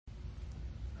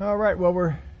All right, well,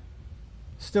 we're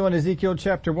still in Ezekiel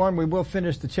chapter 1. We will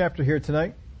finish the chapter here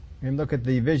tonight and look at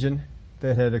the vision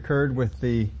that had occurred with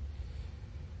the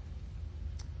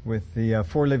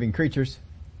four living creatures.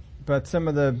 But some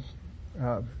of the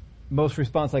most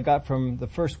response I got from the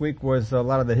first week was a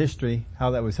lot of the history, how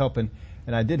that was helping.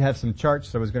 And I did have some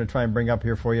charts I was going to try and bring up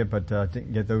here for you, but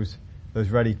didn't get those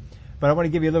ready. But I want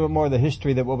to give you a little bit more of the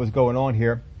history that what was going on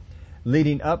here,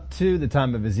 leading up to the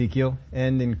time of Ezekiel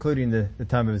and including the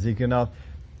time of Ezekiel. Now,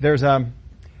 there's a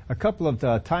couple of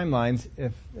timelines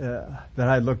that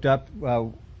I looked up.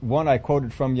 One I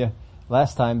quoted from you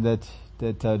last time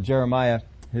that Jeremiah,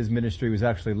 his ministry was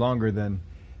actually longer than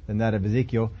that of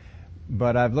Ezekiel.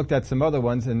 But I've looked at some other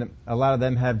ones, and a lot of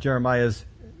them have Jeremiah's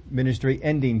ministry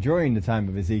ending during the time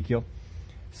of Ezekiel.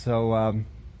 So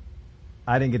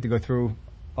I didn't get to go through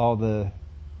all the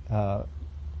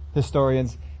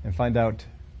historians and find out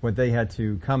what they had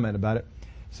to comment about it.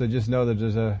 So just know that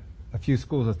there's a few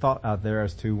schools of thought out there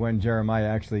as to when Jeremiah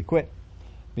actually quit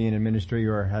being in ministry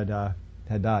or had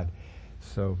died.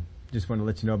 So just want to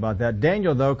let you know about that.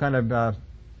 Daniel, though, kind of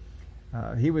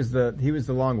he was the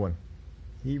long one.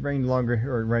 He reigned longer,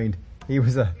 he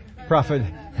was a prophet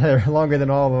longer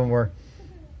than all of them were.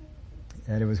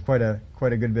 And it was quite a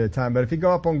good bit of time. But if you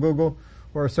go up on Google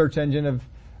or a search engine of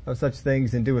such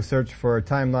things and do a search for a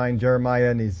timeline,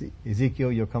 Jeremiah and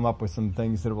Ezekiel, you'll come up with some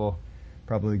things that will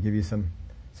probably give you some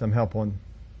help on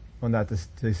that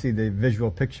to see the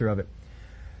visual picture of it.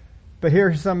 But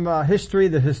here's some history,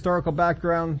 the historical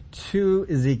background to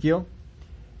Ezekiel.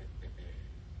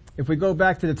 If we go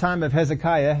back to the time of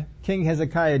Hezekiah, King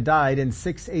Hezekiah died in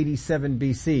 687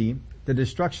 BC. The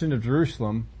destruction of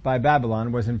Jerusalem by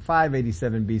Babylon was in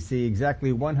 587 BC,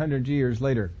 exactly 100 years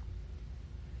later.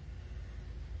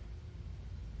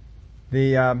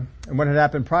 And what had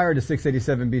happened prior to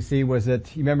 687 BC was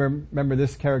that, you remember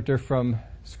this character from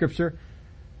Scripture?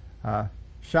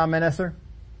 Shalmaneser.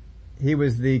 He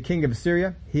was the king of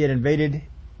Assyria. He had invaded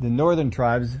the northern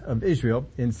tribes of Israel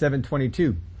in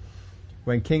 722,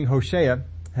 when King Hoshea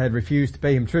had refused to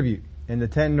pay him tribute, and the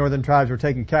 10 northern tribes were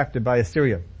taken captive by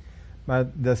Assyria.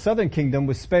 The southern kingdom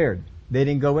was spared. They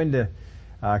didn't go into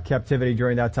captivity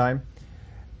during that time,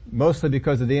 mostly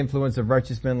because of the influence of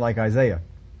righteous men like Isaiah.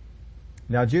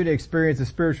 Now, Judah experienced a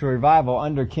spiritual revival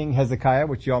under King Hezekiah,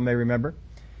 which you all may remember.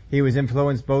 He was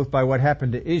influenced both by what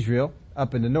happened to Israel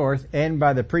up in the north and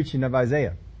by the preaching of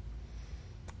Isaiah.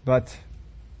 But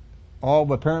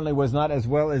all apparently was not as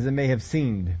well as it may have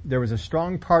seemed. There was a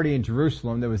strong party in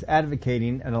Jerusalem that was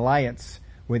advocating an alliance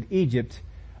with Egypt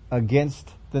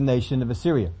against the nation of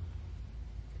Assyria.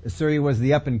 Assyria was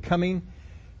the up-and-coming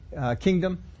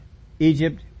kingdom.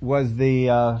 Egypt was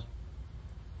the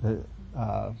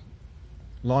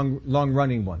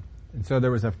long-running one. And so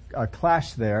there was a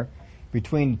clash there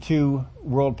between two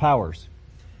world powers.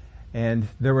 And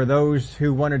there were those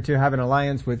who wanted to have an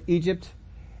alliance with Egypt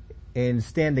and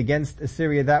stand against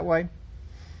Assyria that way.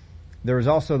 There was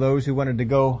also those who wanted to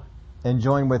go and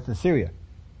join with Assyria.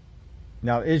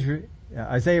 Now,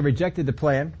 Isaiah rejected the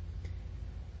plan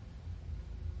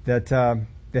that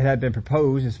had been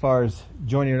proposed as far as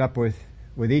joining up with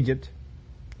Egypt.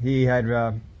 He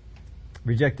had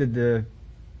rejected the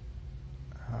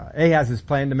Ahaz's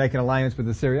plan to make an alliance with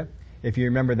Assyria. If you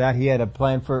remember that, he had a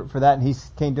plan for that, and he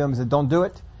came to him and said, "Don't do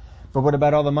it. But what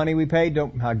about all the money we paid?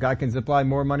 God can supply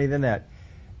more money than that,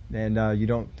 and you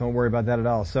don't worry about that at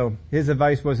all." So his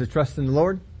advice was to trust in the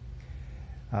Lord.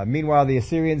 Meanwhile, the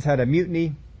Assyrians had a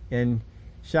mutiny, and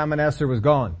Shalmaneser was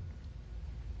gone.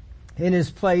 In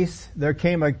his place, there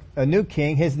came a new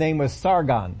king. His name was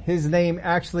Sargon. His name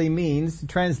actually means,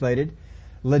 translated,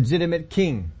 legitimate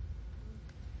king.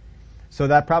 So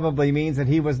that probably means that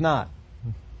he was not.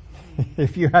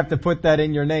 If you have to put that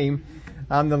in your name,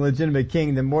 I'm the legitimate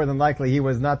king, then more than likely he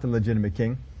was not the legitimate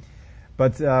king.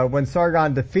 But when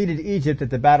Sargon defeated Egypt at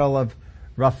the Battle of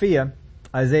Raphia,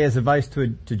 Isaiah's advice to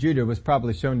Judah was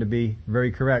probably shown to be very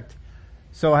correct.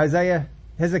 So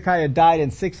Hezekiah died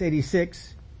in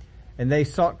 686, and they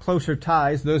sought closer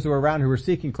ties. Those who were around who were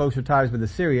seeking closer ties with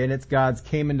Assyria, and its gods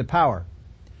came into power.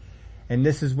 And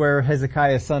this is where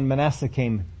Hezekiah's son Manasseh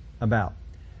came about.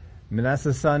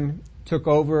 Manasseh's son took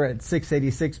over at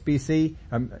 686 BC,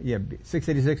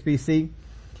 686 BC,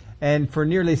 and for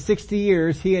nearly 60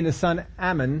 years, he and his son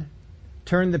Ammon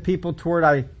turned the people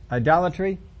toward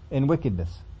idolatry and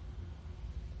wickedness.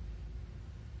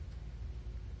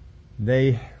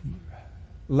 They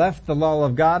left the law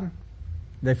of God.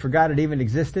 They forgot it even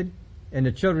existed, and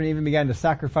the children even began to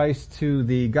sacrifice to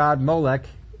the god Molech,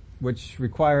 which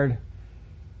required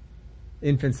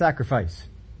infant sacrifice.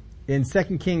 In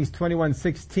 2 Kings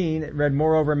 21:16, it read,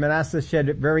 "Moreover, Manasseh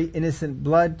shed very innocent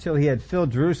blood till he had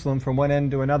filled Jerusalem from one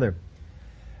end to another."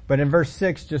 But in verse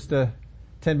 6, just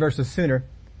 10 verses sooner,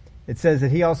 it says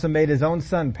that he also made his own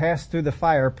son pass through the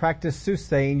fire, practiced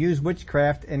soothsaying, used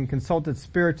witchcraft, and consulted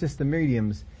spiritists and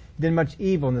mediums. He did much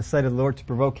evil in the sight of the Lord to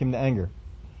provoke him to anger.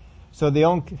 So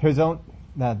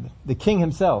the king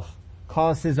himself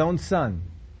caused his own son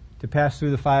to pass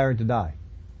through the fire and to die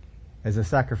as a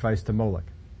sacrifice to Moloch.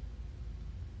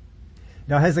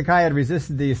 Now Hezekiah had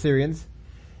resisted the Assyrians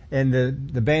and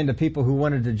the band of people who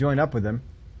wanted to join up with him.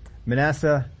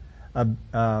 Manasseh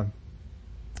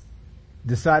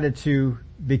decided to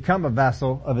become a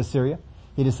vassal of Assyria.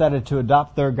 He decided to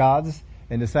adopt their gods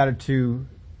and decided to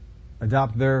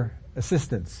adopt their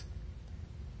assistance.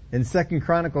 In 2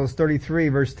 Chronicles 33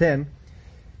 verse 10,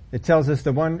 it tells us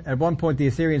that at one point the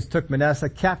Assyrians took Manasseh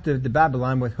captive to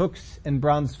Babylon with hooks and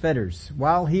bronze fetters.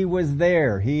 While he was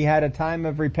there, he had a time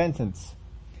of repentance.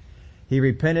 He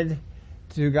repented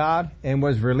to God and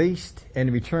was released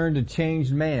and returned a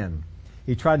changed man.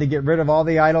 He tried to get rid of all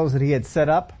the idols that he had set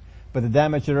up, but the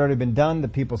damage had already been done. The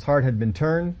people's heart had been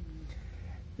turned,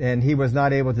 and he was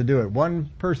not able to do it. One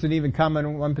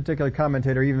particular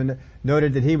commentator even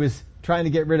noted that he was trying to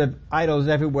get rid of idols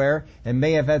everywhere and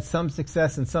may have had some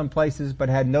success in some places, but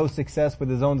had no success with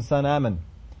his own son Ammon.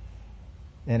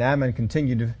 And Ammon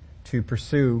continued to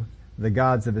pursue the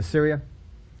gods of Assyria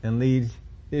and lead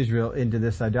Israel into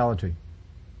this idolatry.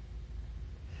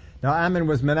 Now Ammon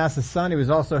was Manasseh's son. He was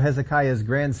also Hezekiah's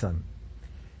grandson.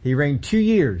 He reigned 2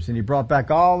 years, and he brought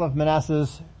back all of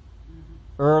Manasseh's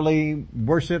early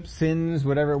worship, sins,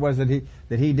 whatever it was that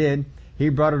he did. He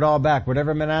brought it all back.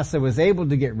 Whatever Manasseh was able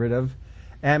to get rid of,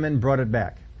 Ammon brought it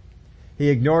back. He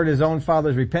ignored his own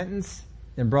father's repentance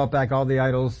and brought back all the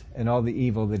idols and all the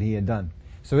evil that he had done.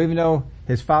 So even though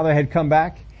his father had come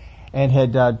back and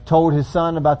had told his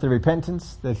son about the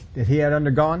repentance that he had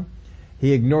undergone,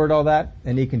 he ignored all that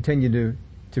and he continued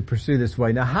to pursue this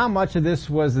way. Now, how much of this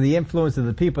was the influence of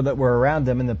the people that were around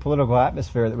him and the political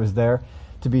atmosphere that was there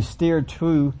to be steered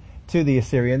to the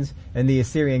Assyrians and the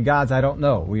Assyrian gods, I don't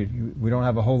know. We don't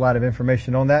have a whole lot of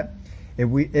information on that.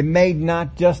 It may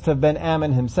not just have been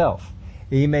Ammon himself.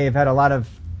 He may have had a lot of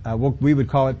what we would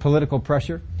call it political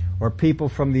pressure, or people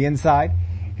from the inside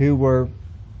who were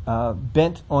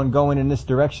bent on going in this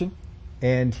direction,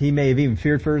 and he may have even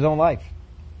feared for his own life.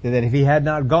 That if he had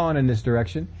not gone in this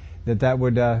direction, that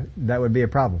would be a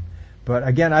problem. But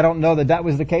again, I don't know that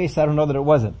was the case. I don't know that it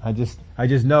wasn't. I just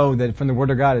know that from the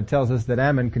Word of God it tells us that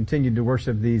Ammon continued to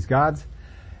worship these gods.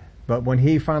 But when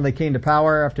he finally came to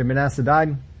power after Manasseh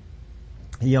died,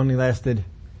 he only lasted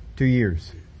 2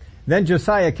 years. Then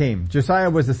Josiah came. Josiah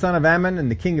was the son of Ammon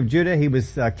and the king of Judah. He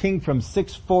was king from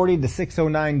 640 to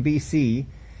 609 BC.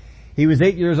 He was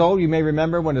 8 years old, you may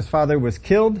remember, when his father was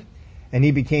killed, and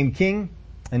he became king.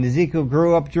 And Ezekiel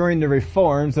grew up during the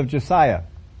reforms of Josiah.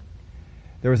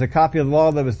 There was a copy of the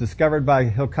law that was discovered by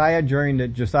Hilkiah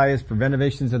during Josiah's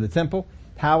renovations of the temple.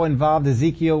 How involved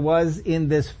Ezekiel was in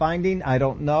this finding, I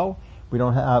don't know. We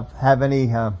don't have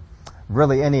any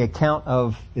account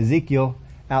of Ezekiel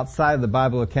outside of the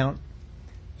Bible account.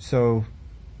 So,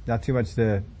 not too much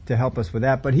to help us with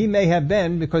that. But he may have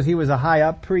been, because he was a high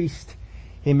up priest,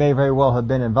 he may very well have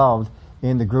been involved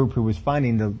in the group who was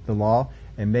finding the law,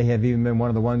 and may have even been one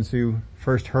of the ones who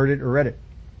first heard it or read it.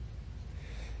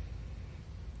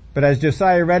 But as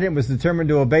Josiah read it and was determined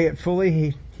to obey it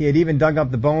fully, he had even dug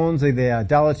up the bones of the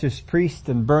idolatrous priests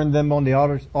and burned them on the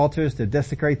altars to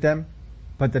desecrate them.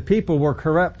 But the people were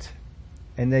corrupt,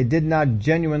 and they did not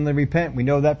genuinely repent. We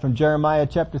know that from Jeremiah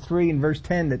chapter 3 and verse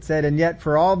 10 that said, "And yet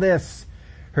for all this,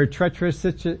 her treacherous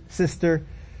sister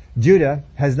Judah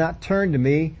has not turned to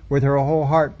me with her whole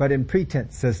heart, but in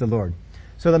pretense, says the Lord."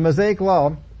 So the Mosaic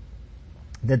law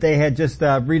that they had just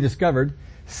rediscovered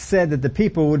said that the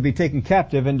people would be taken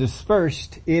captive and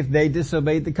dispersed if they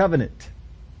disobeyed the covenant.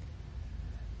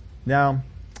 Now,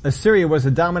 Assyria was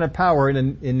a dominant power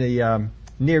in the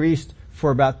Near East for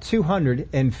about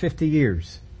 250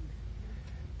 years.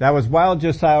 That was while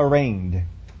Josiah reigned.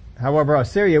 However,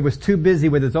 Assyria was too busy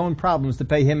with its own problems to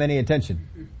pay him any attention.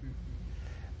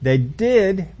 They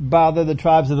did bother the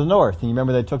tribes of the north. And you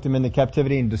remember they took them into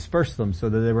captivity and dispersed them so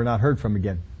that they were not heard from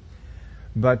again.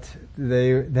 But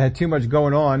they had too much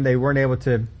going on. They weren't able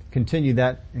to continue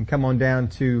that and come on down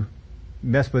to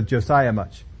mess with Josiah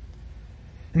much.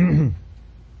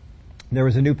 There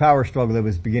was a new power struggle that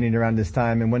was beginning around this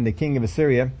time, and when the king of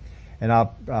Assyria, and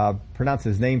I'll pronounce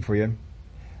his name for you,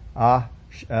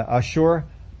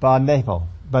 Ashur-banipal,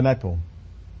 Ashurbanipal.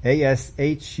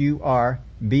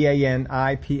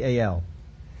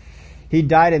 He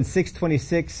died in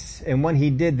 626, and when he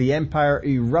did, the empire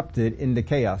erupted into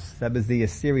chaos. That was the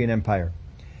Assyrian Empire.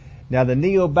 Now the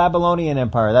Neo-Babylonian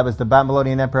Empire, that was the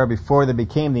Babylonian Empire before they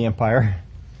became the empire,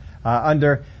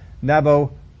 under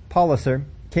Nabopolassar,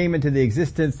 came into the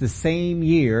existence the same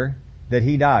year that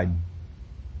he died.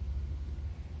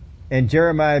 And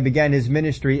Jeremiah began his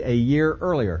ministry a year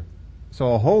earlier.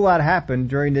 So a whole lot happened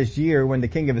during this year when the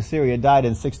king of Assyria died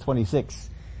in 626.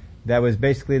 That was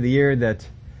basically the year that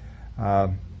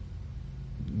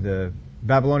the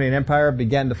Babylonian Empire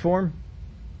began to form,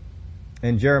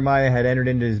 and Jeremiah had entered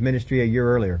into his ministry a year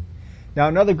earlier. Now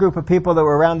another group of people that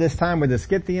were around this time were the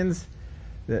Scythians.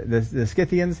 The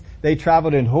Scythians, they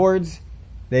traveled in hordes.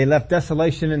 They left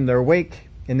desolation in their wake,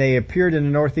 and they appeared in the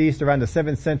northeast around the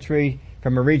 7th century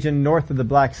from a region north of the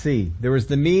Black Sea. There was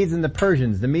the Medes and the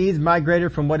Persians. The Medes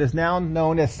migrated from what is now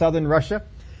known as southern Russia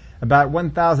about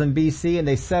 1000 BC, and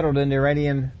they settled in the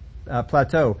Iranian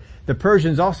plateau. The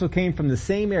Persians also came from the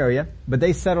same area, but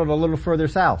they settled a little further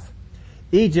south.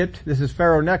 Egypt, this is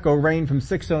Pharaoh Necho, reigned from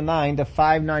 609 to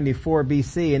 594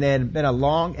 BC, and they had been a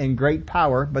long and great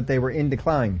power, but they were in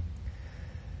decline.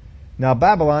 Now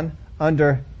Babylon,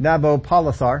 under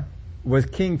Nabopolassar, was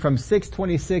king from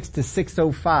 626 to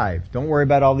 605. Don't worry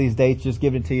about all these dates, just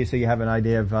give it to you so you have an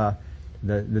idea of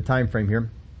the time frame here.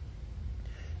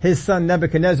 His son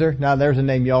Nebuchadnezzar, now there's a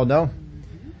name you all know,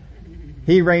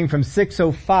 he reigned from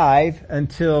 605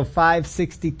 until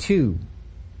 562.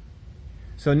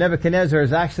 So Nebuchadnezzar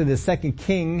is actually the second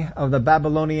king of the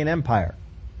Babylonian Empire.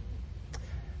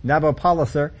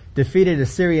 Nabopolassar defeated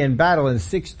Assyria in battle in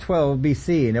 612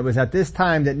 BC, and it was at this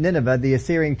time that Nineveh, the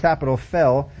Assyrian capital,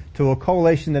 fell to a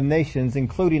coalition of nations,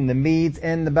 including the Medes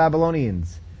and the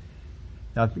Babylonians.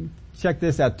 Now, check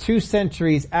this out. 2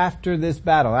 centuries after this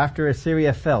battle, after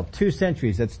Assyria fell, 2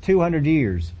 centuries, that's 200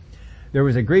 years, there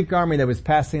was a Greek army that was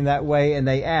passing that way, and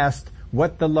they asked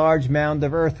what the large mound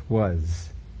of earth was.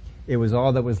 It was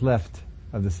all that was left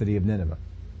of the city of Nineveh.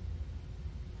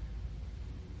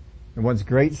 And once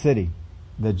great city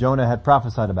that Jonah had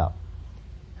prophesied about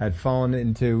had fallen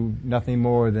into nothing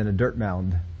more than a dirt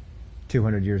mound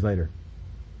 200 years later.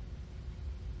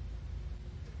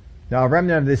 Now a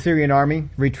remnant of the Assyrian army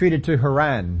retreated to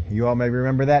Haran. You all may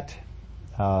remember that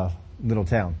little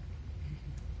town.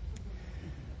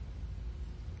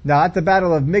 Now at the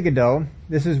Battle of Megiddo,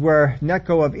 this is where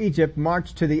Necho of Egypt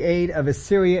marched to the aid of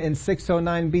Assyria in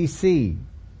 609 BC.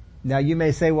 Now you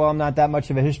may say, well, I'm not that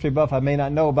much of a history buff, I may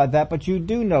not know about that, but you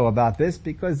do know about this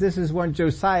because this is when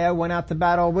Josiah went out to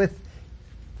battle with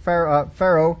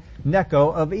Pharaoh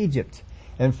Necho of Egypt.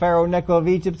 And Pharaoh Necho of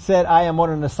Egypt said, I am on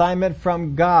an assignment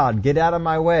from God, get out of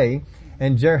my way.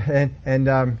 And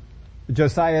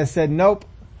Josiah said, nope,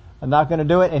 I'm not going to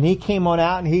do it. And he came on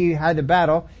out and he had a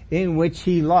battle in which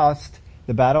he lost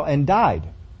the battle and died.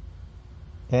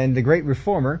 And the great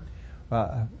reformer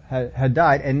had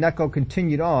died, and Necho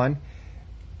continued on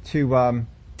to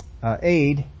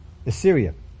aid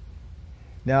Assyria.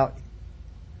 Now,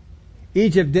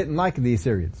 Egypt didn't like the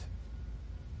Assyrians,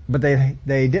 but they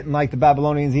didn't like the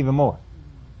Babylonians even more.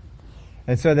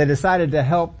 And so they decided to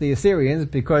help the Assyrians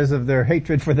because of their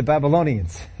hatred for the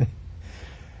Babylonians.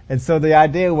 And so the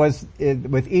idea was,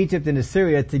 with Egypt and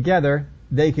Assyria together,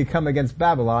 they could come against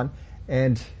Babylon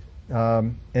and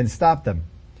stop them.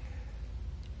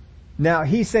 Now,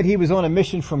 he said he was on a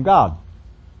mission from God,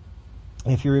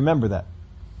 if you remember that.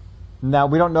 Now,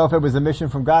 we don't know if it was a mission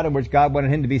from God in which God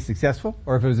wanted him to be successful,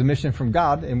 or if it was a mission from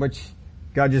God in which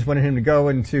God just wanted him to go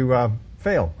and to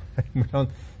fail. We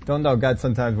don't know. God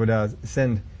sometimes would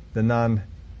send the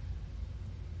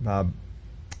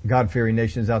God-fearing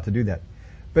nations out to do that.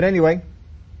 But anyway,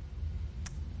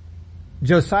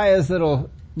 Josiah's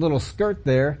little skirt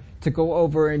there to go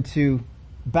over into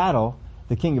battle,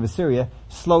 the king of Assyria,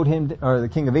 the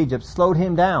king of Egypt, slowed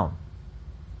him down.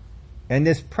 And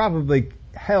this probably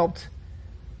helped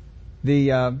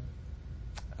the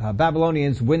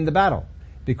Babylonians win the battle,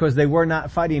 because they were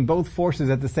not fighting both forces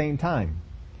at the same time.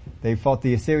 They fought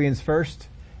the Assyrians first,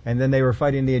 and then they were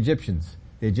fighting the Egyptians.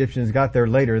 The Egyptians got there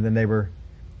later than they were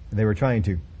trying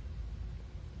to.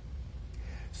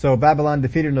 So Babylon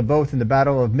defeated them both in the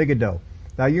Battle of Megiddo.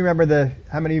 Now you remember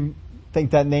how many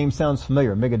think that name sounds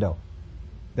familiar? Megiddo.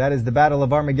 That is the Battle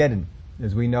of Armageddon,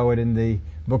 as we know it in the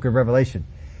book of Revelation.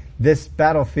 This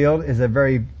battlefield is a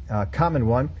very common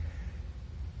one.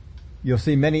 You'll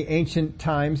see many ancient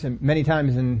times, and many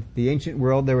times in the ancient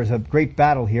world, there was a great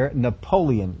battle here.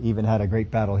 Napoleon even had a great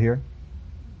battle here.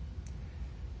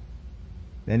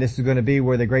 And this is going to be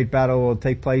where the great battle will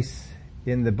take place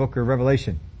in the book of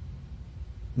Revelation.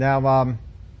 Now,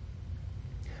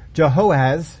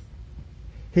 Jehoahaz,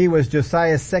 He was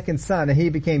Josiah's second son, and he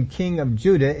became king of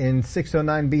Judah in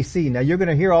 609 BC. Now you're going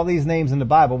to hear all these names in the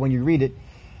Bible when you read it,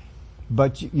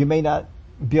 but you may not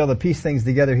be able to piece things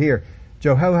together here.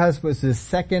 Jehoahaz was his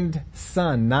second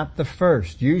son, not the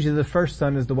first. Usually the first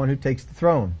son is the one who takes the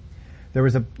throne. There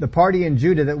was the party in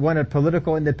Judah that wanted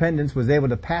political independence was able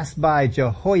to pass by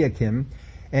Jehoiakim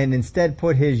and instead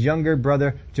put his younger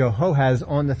brother Jehoahaz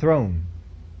on the throne.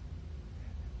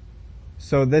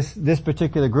 So this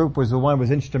particular group was the one who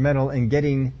was instrumental in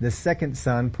getting the second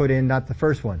son put in, not the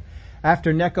first one.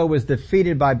 After Necho was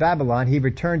defeated by Babylon, he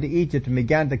returned to Egypt and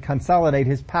began to consolidate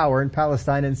his power in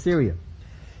Palestine and Syria.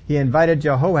 He invited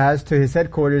Jehoahaz to his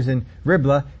headquarters in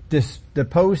Riblah,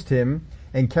 deposed him,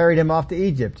 and carried him off to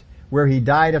Egypt, where he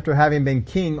died after having been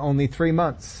king only 3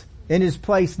 months. In his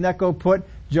place, Necho put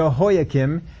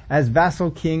Jehoiakim as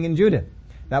vassal king in Judah.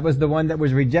 That was the one that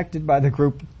was rejected by the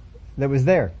group that was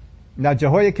there. Now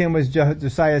Jehoiakim was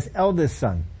Josiah's eldest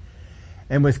son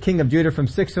and was king of Judah from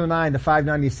 609 to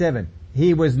 597.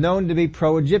 He was known to be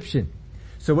pro-Egyptian.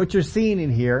 So what you're seeing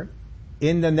in here,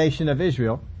 in the nation of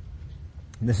Israel,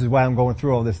 and this is why I'm going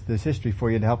through all this history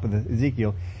for you to help with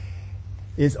Ezekiel,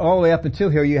 is all the way up until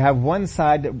here you have one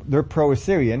side that they're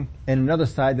pro-Assyrian and another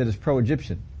side that is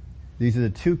pro-Egyptian. These are the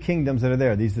two kingdoms that are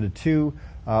there. These are the two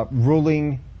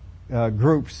ruling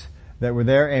groups that were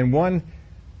there, and one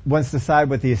wants to side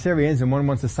with the Assyrians and one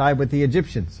wants to side with the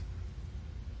Egyptians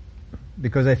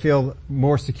because they feel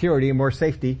more security and more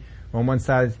safety on one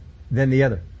side than the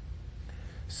other.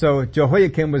 So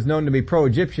Jehoiakim was known to be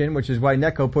pro-Egyptian, which is why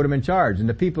Necho put him in charge. And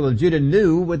the people of Judah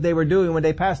knew what they were doing when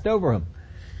they passed over him.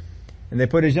 And they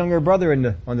put his younger brother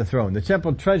on the throne. The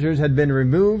temple treasures had been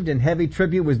removed and heavy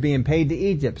tribute was being paid to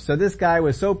Egypt. So this guy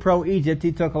was so pro-Egypt,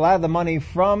 he took a lot of the money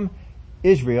from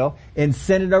Israel and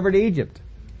sent it over to Egypt.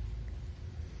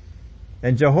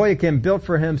 And Jehoiakim built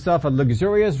for himself a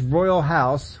luxurious royal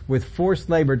house with forced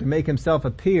labor to make himself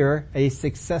appear a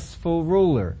successful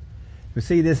ruler. We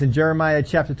see this in Jeremiah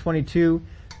chapter 22,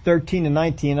 13 and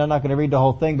 19. I'm not going to read the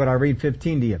whole thing, but I'll read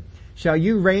 15 to you. Shall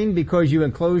you reign because you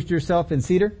enclosed yourself in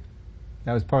cedar?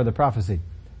 That was part of the prophecy.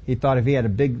 He thought if he had a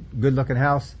big, good-looking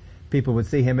house, people would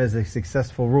see him as a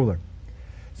successful ruler.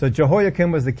 So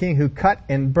Jehoiakim was the king who cut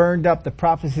and burned up the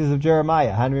prophecies of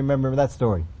Jeremiah. How do you remember that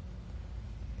story?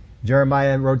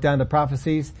 Jeremiah wrote down the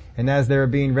prophecies, and as they were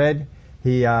being read,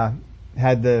 he would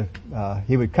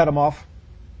cut them off,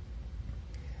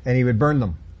 and he would burn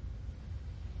them.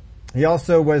 He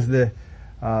also was the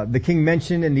king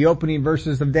mentioned in the opening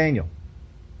verses of Daniel.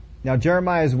 Now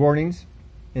Jeremiah's warnings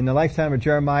in the lifetime of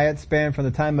Jeremiah spanned from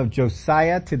the time of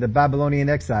Josiah to the Babylonian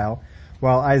exile.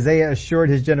 While Isaiah assured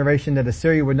his generation that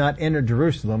Assyria would not enter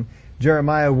Jerusalem,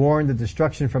 Jeremiah warned that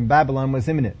destruction from Babylon was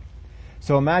imminent.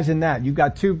 So imagine that. You've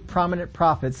got two prominent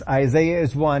prophets. Isaiah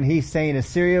is one. He's saying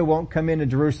Assyria won't come into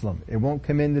Jerusalem. It won't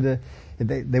come into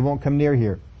they won't come near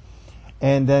here.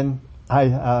 And then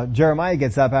Jeremiah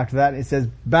gets up after that and it says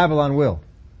Babylon will.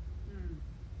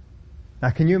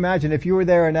 Now can you imagine if you were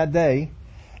there in that day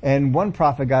and one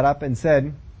prophet got up and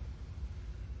said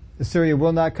Assyria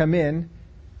will not come in,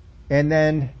 and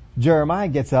then Jeremiah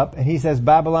gets up and he says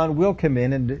Babylon will come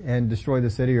in and destroy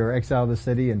the city or exile the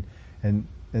city and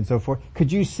so forth.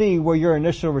 Could you see where your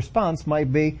initial response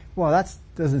might be, well, that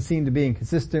doesn't seem to be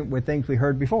inconsistent with things we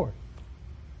heard before.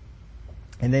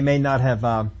 And they may not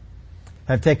have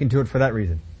taken to it for that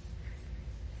reason.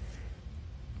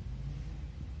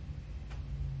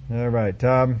 All right.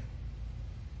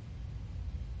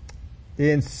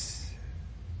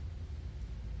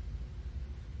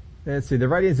 Let's see, the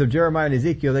writings of Jeremiah and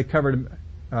Ezekiel, they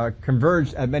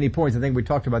converged at many points. I think we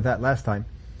talked about that last time.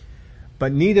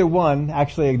 But neither one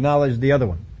actually acknowledged the other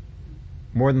one.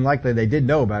 More than likely they did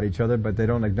know about each other, but they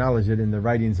don't acknowledge it in the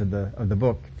writings of the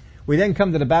book. We then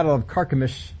come to the Battle of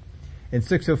Carchemish. In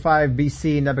 605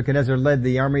 BC, Nebuchadnezzar led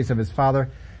the armies of his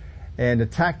father and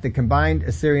attacked the combined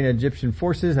Assyrian and Egyptian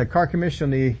forces at Carchemish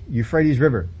on the Euphrates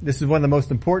River. This is one of the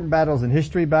most important battles in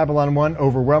history. Babylon won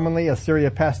overwhelmingly. Assyria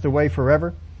passed away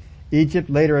forever. Egypt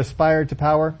later aspired to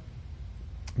power,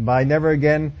 but never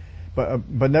again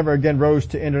rose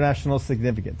to international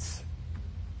significance.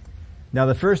 Now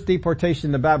the first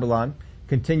deportation to Babylon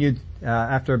continued,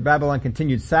 after Babylon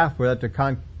continued southward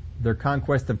after their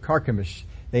conquest of Carchemish.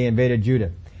 They invaded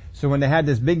Judah. So when they had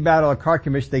this big battle at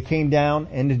Carchemish, they came down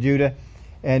into Judah,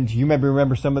 and you maybe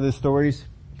remember some of the stories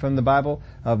from the Bible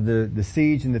of the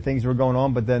siege and the things that were going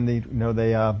on, but then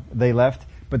they left,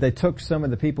 but they took some of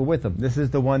the people with them. This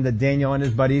is the one that Daniel and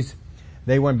his buddies,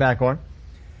 they went back on.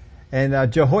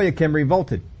 And Jehoiakim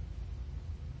revolted.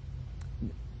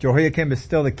 Jehoiakim is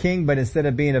still the king, but instead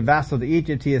of being a vassal to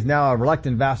Egypt, he is now a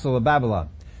reluctant vassal of Babylon.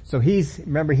 So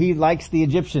remember, he likes the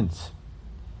Egyptians.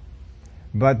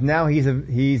 But now he's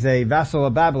a vassal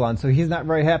of Babylon, so he's not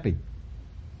very happy.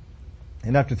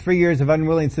 And after 3 years of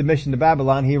unwilling submission to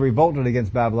Babylon, he revolted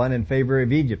against Babylon in favor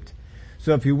of Egypt.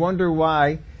 So if you wonder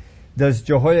why does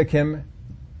Jehoiakim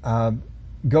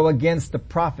go against the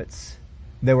prophets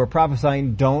that were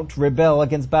prophesying, don't rebel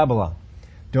against Babylon.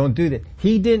 Don't do that.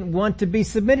 He didn't want to be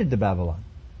submitted to Babylon.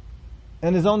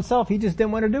 And his own self, he just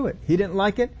didn't want to do it. He didn't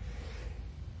like it.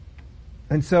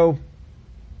 And so,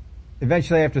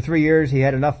 eventually after 3 years, he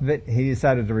had enough of it. He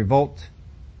decided to revolt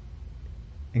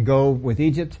and go with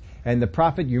Egypt. And the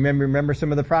prophet, you remember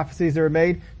some of the prophecies that were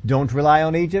made? Don't rely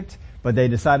on Egypt. But they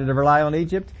decided to rely on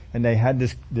Egypt. And they had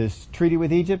this treaty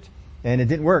with Egypt. And it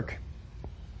didn't work.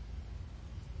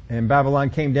 And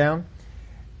Babylon came down.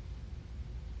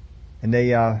 And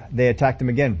they attacked them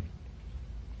again.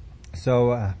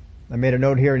 So, I made a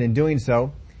note here, and in doing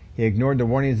so, he ignored the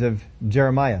warnings of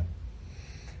Jeremiah.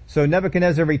 So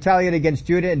Nebuchadnezzar retaliated against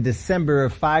Judah in December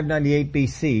of 598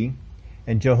 BC,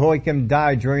 and Jehoiakim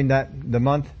died during the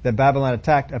month that Babylon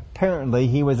attacked. Apparently,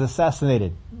 he was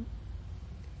assassinated.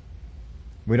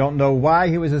 We don't know why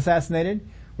he was assassinated.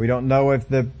 We don't know if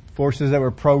the forces that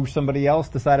were pro somebody else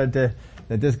decided that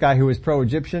this guy who was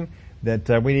pro-Egyptian,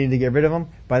 that we needed to get rid of him.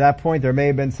 By that point, there may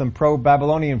have been some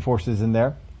pro-Babylonian forces in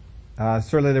there.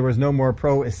 Certainly there was no more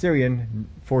pro-Assyrian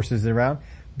forces around,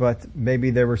 but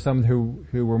maybe there were some who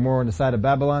were more on the side of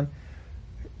Babylon.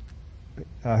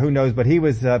 Who knows? But he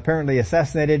was apparently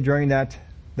assassinated during that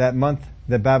month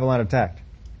that Babylon attacked.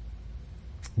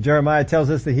 Jeremiah tells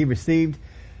us that he received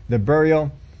the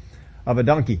burial of a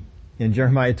donkey in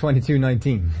Jeremiah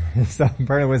 22:19. So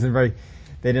apparently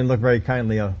they didn't look very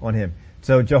kindly on him.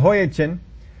 So Jehoiachin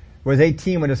was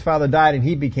 18 when his father died, and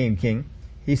he became king.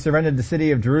 He surrendered the city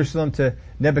of Jerusalem to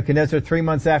Nebuchadnezzar 3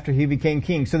 months after he became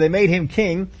king. So they made him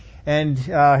king, and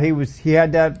he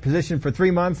had that position for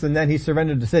 3 months, and then he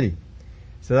surrendered the city.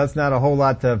 So that's not a whole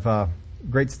lot of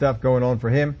great stuff going on for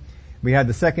him. We had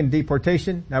the second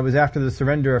deportation. That was after the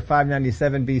surrender of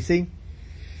 597 BC.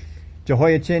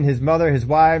 Jehoiachin, his mother, his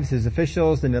wives, his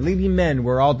officials, and the leading men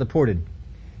were all deported.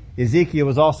 Ezekiel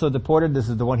was also deported. This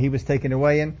is the one he was taken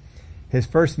away in. His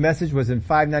first message was in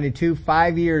 592,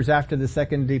 5 years after the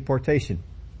second deportation.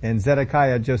 And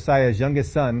Zedekiah, Josiah's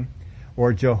youngest son,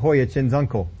 or Jehoiachin's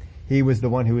uncle, he was the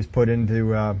one who was put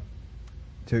into,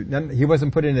 he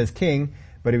wasn't put in as king,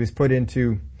 but he was put in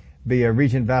to be a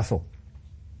regent vassal.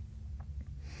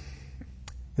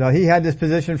 Now he had this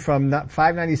position from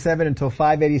 597 until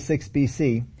 586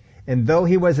 BC, and though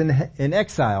he was in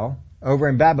exile over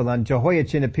in Babylon,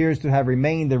 Jehoiachin appears to have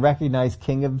remained the recognized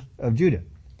king of Judah.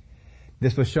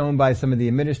 This was shown by some of the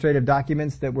administrative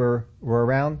documents that were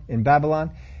around in Babylon,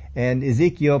 and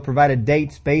Ezekiel provided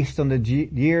dates based on the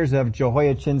years of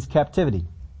Jehoiachin's captivity.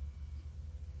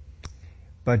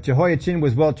 But Jehoiachin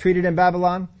was well treated in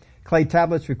Babylon. Clay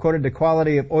tablets recorded the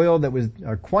quantity of oil that was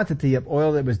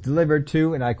delivered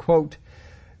to, and I quote,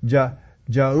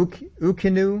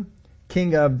 Jaukinu,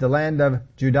 king of the land of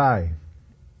Judah.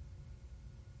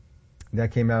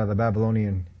 That came out of the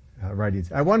Babylonian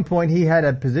writings. At one point, he had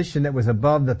a position that was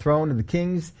above the throne of the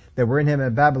kings that were in him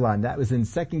at Babylon. That was in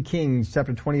 2 Kings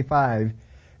chapter 25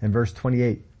 and verse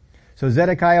 28. So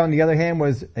Zedekiah, on the other hand,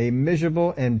 was a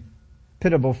miserable and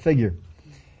pitiable figure.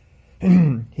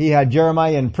 He had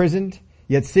Jeremiah imprisoned,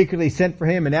 yet secretly sent for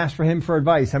him and asked for him for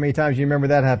advice. How many times do you remember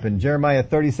that happened? Jeremiah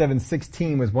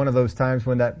 37:16 was one of those times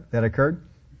when that occurred.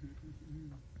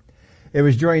 It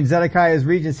was during Zedekiah's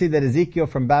regency that Ezekiel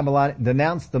from Babylon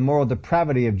denounced the moral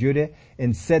depravity of Judah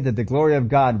and said that the glory of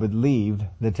God would leave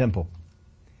the temple.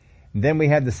 And then we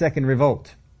had the second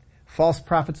revolt. False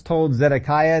prophets told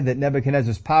Zedekiah that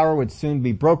Nebuchadnezzar's power would soon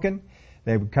be broken.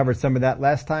 They covered some of that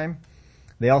last time.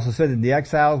 They also said that the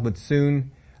exiles would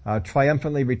soon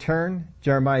triumphantly return.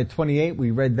 Jeremiah 28,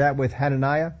 we read that with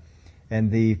Hananiah. And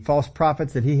the false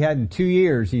prophets that he had in 2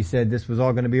 years, he said this was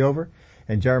all going to be over.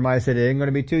 And Jeremiah said it ain't going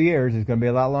to be 2 years. It's going to be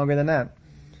a lot longer than that.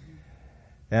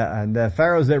 And the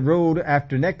pharaohs that ruled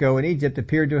after Necho in Egypt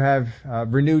appeared to have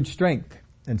renewed strength.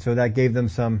 And so that gave them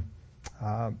some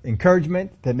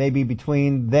encouragement that maybe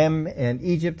between them and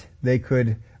Egypt, they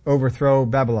could overthrow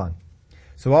Babylon.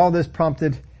 So all this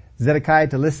prompted Zedekiah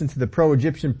to listen to the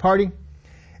pro-Egyptian party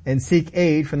and seek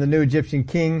aid from the new Egyptian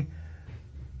king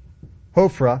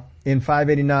Hophra in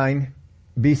 589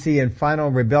 BC, and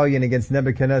final rebellion against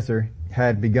Nebuchadnezzar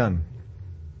had begun.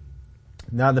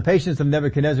 Now the patience of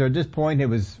Nebuchadnezzar at this point, it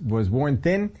was worn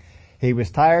thin. He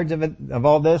was tired of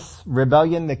all this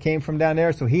rebellion that came from down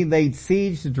there, so he laid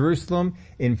siege to Jerusalem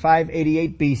in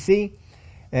 588 BC,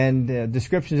 and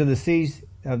descriptions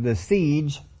of the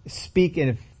siege speak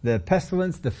in the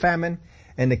pestilence, the famine,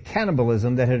 and the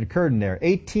cannibalism that had occurred in there.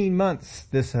 18 months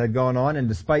this had gone on, and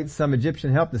despite some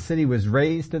Egyptian help, the city was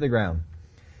razed to the ground.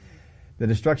 The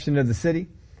destruction of the city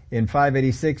in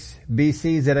 586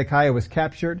 BC, Zedekiah was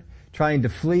captured, trying to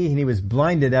flee, and he was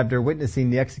blinded after witnessing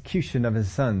the execution of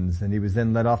his sons, and he was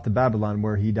then led off to Babylon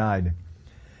where he died.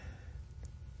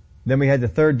 Then we had the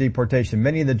third deportation.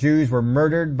 Many of the Jews were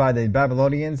murdered by the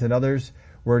Babylonians, and others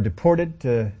were deported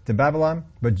to Babylon,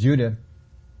 but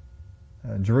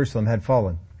Jerusalem had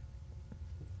fallen.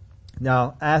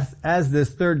 Now, as this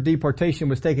third deportation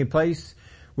was taking place,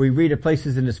 we read of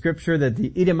places in the scripture that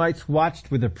the Edomites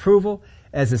watched with approval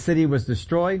as the city was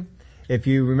destroyed. If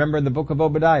you remember the book of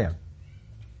Obadiah,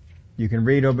 you can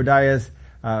read Obadiah's,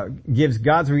 gives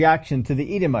God's reaction to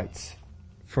the Edomites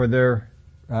for their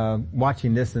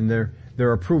watching this and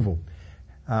their approval.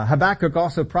 Habakkuk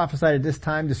also prophesied at this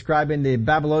time, describing the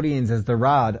Babylonians as the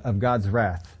rod of God's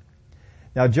wrath.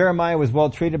 Now Jeremiah was well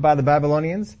treated by the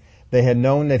Babylonians. They had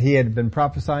known that he had been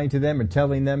prophesying to them and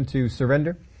telling them to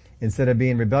surrender instead of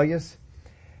being rebellious.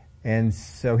 And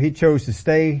so he chose to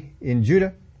stay in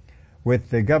Judah with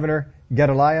the governor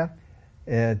Gedaliah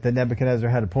that Nebuchadnezzar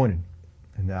had appointed.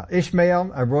 And now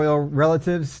Ishmael, a royal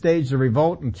relative, staged a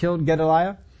revolt and killed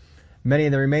Gedaliah. Many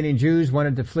of the remaining Jews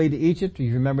wanted to flee to Egypt.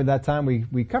 You remember that time?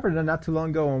 We covered it not too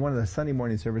long ago on one of the Sunday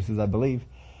morning services, I believe,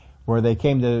 where they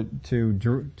came to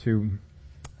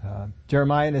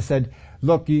Jeremiah and they said,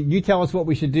 look, you tell us what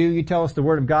we should do. You tell us the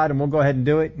word of God and we'll go ahead and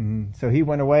do it. And so he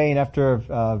went away, and after,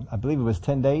 I believe it was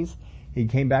 10 days, he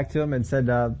came back to them and said,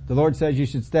 the Lord says you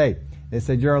should stay. They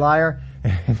said, you're a liar.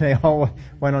 And they all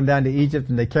went on down to Egypt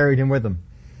and they carried him with them.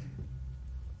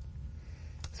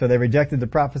 So they rejected the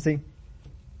prophecy.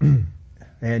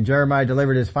 And Jeremiah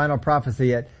delivered his final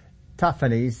prophecy at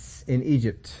Tahpanhes in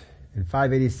Egypt. In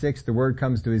 586, the word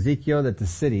comes to Ezekiel that the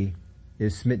city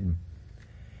is smitten.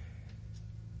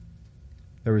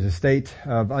 There was a state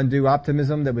of undue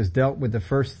optimism that was dealt with the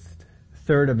first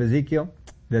third of Ezekiel,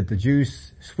 that the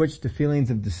Jews switched to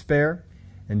feelings of despair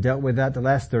and dealt with that the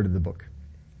last third of the book.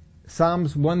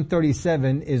 Psalms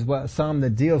 137 is a psalm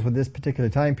that deals with this particular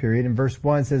time period. In verse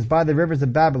 1 it says, by the rivers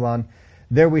of Babylon,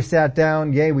 there we sat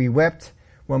down, yea, we wept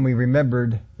when we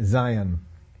remembered Zion.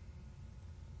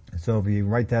 So if you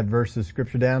write that verse of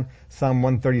scripture down, Psalm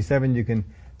 137, you can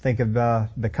think of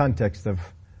the context of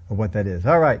what that is.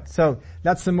 Alright, so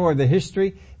that's some more of the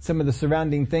history, some of the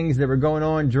surrounding things that were going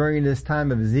on during this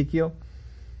time of Ezekiel.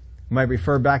 I might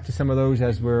refer back to some of those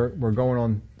as we're going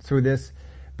on through this.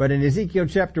 But in Ezekiel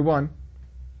chapter 1,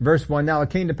 verse 1, now it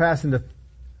came to pass in the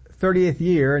 30th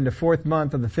year, in the 4th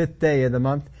month of the 5th day of the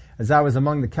month, as I was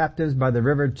among the captives by the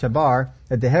river Chebar,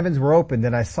 that the heavens were opened,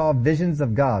 and I saw visions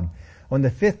of God. On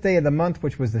the 5th day of the month,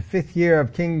 which was the 5th year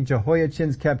of King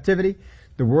Jehoiachin's captivity,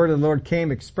 the word of the Lord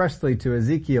came expressly to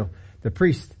Ezekiel, the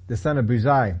priest, the son of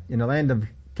Buzi, in the land of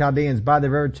Chaldeans by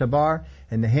the river Chebar,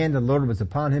 and the hand of the Lord was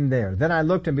upon him there. Then I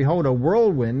looked, and behold, a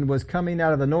whirlwind was coming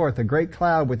out of the north, a great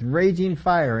cloud with raging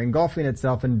fire engulfing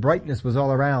itself, and brightness was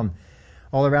all around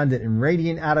it, and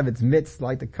radiant out of its midst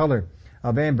like the color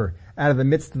of amber, out of the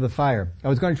midst of the fire. I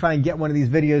was going to try and get one of these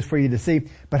videos for you to see,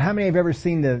 but how many have ever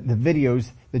seen the videos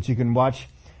that you can watch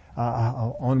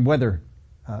on weather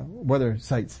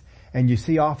sites? And you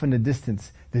see off in the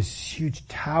distance this huge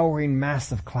towering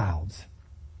mass of clouds.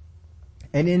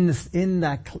 And in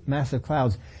that mass of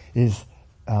clouds is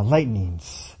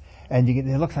lightnings. And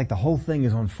it looks like the whole thing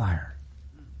is on fire.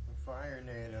 Fire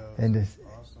tornadoes. And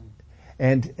awesome.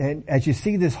 And as you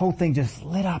see this whole thing just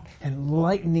lit up and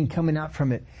lightning coming out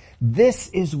from it, this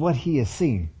is what he is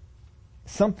seeing.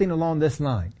 Something along this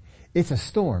line. It's a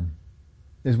storm,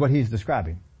 is what he's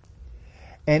describing.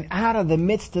 And out of the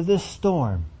midst of this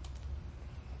storm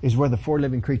is where the four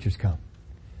living creatures come.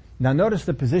 Now notice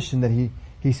the position that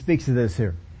he speaks of this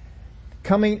here.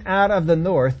 Coming out of the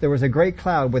north, there was a great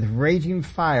cloud with raging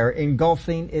fire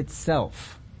engulfing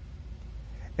itself.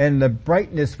 And the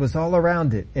brightness was all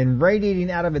around it, and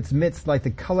radiating out of its midst like the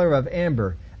color of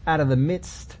amber out of the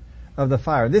midst of the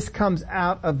fire. This comes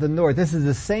out of the north. This is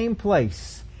the same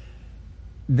place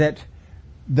that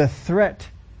the threat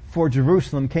for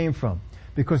Jerusalem came from.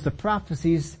 Because the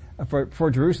prophecies for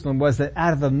Jerusalem was that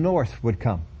out of the north would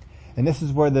come. And this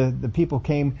is where the people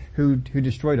came who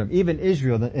destroyed them. Even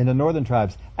Israel in the northern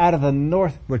tribes, out of the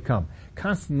north would come.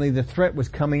 Constantly the threat was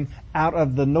coming out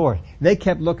of the north. They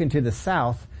kept looking to the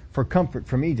south for comfort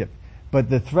from Egypt. But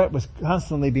the threat was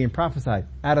constantly being prophesied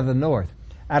out of the north.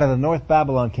 Out of the north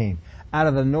Babylon came. Out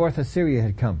of the north Assyria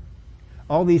had come.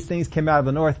 All these things came out of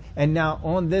the north. And now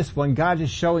on this one, God is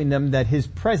showing them that His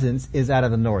presence is out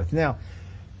of the north. Now,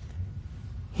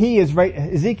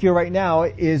 Ezekiel right now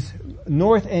is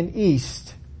north and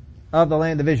east of the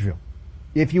land of Israel.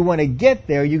 If you want to get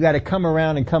there, you got to come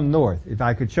around and come north. If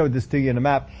I could show this to you in a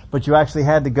map, but you actually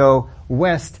had to go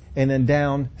west and then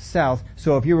down south.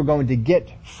 So if you were going to get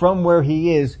from where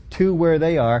he is to where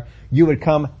they are, you would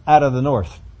come out of the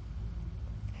north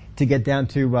to get down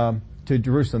to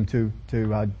Jerusalem, to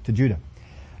Judah.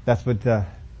 That's what the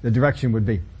direction would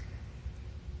be.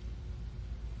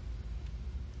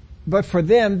 But for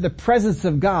them, the presence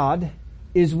of God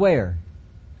is where?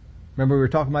 Remember we were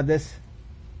talking about this?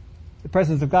 The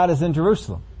presence of God is in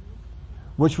Jerusalem,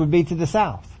 which would be to the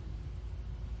south.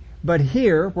 But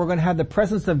here, we're going to have the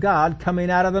presence of God coming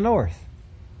out of the north.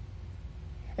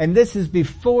 And this is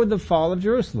before the fall of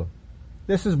Jerusalem.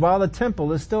 This is while the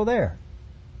temple is still there.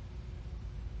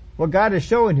 What God is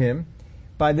showing him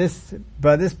by this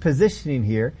positioning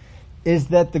here is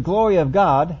that the glory of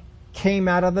God came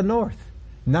out of the north,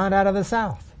 not out of the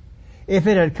south. If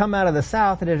it had come out of the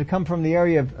south and it had come from the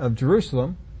area of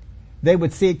Jerusalem, they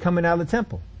would see it coming out of the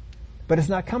temple. But it's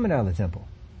not coming out of the temple.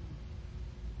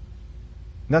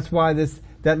 And that's why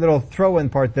that little throw-in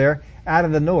part there, out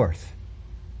of the north.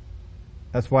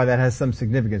 That's why that has some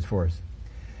significance for us.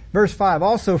 Verse 5,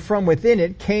 also from within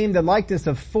it came the likeness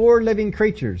of 4 living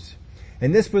creatures.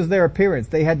 And this was their appearance.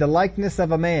 They had the likeness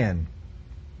of a man.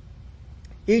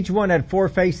 Each one had 4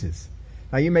 faces.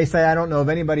 Now you may say, I don't know of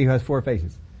anybody who has 4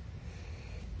 faces.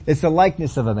 It's the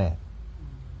likeness of a man.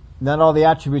 Not all the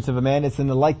attributes of a man, it's in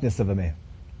the likeness of a man.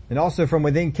 And also from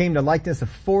within came the likeness of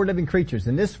 4 living creatures.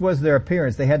 And this was their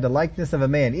appearance. They had the likeness of a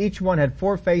man. Each one had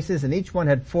 4 faces and each one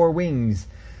had 4 wings.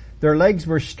 Their legs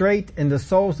were straight and the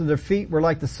soles of their feet were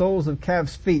like the soles of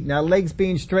calves' feet. Now legs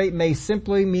being straight may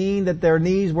simply mean that their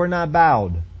knees were not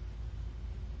bowed.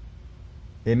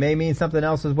 It may mean something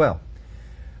else as well.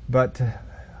 But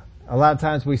a lot of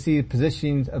times we see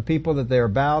positions of people that they are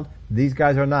bowed. These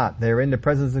guys are not. They are in the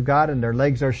presence of God and their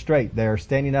legs are straight. They are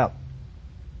standing up.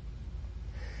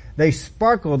 They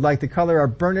sparkled like the color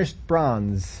of burnished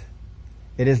bronze.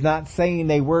 It is not saying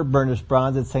they were burnished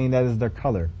bronze. It's saying that is their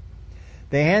color.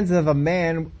 The hands of a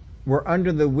man were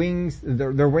under the wings,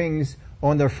 their wings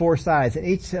on their 4 sides, and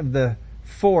each of the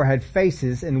 4 had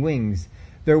faces and wings.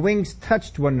 Their wings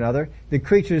touched one another. The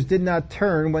creatures did not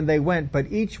turn when they went,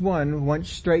 but each one went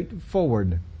straight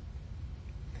forward.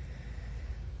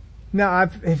 Now,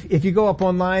 if you go up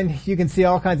online, you can see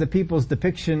all kinds of people's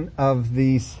depiction of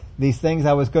these things.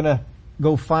 I was going to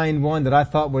go find one that I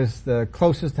thought was the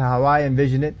closest to how I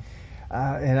envisioned it,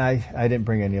 and I didn't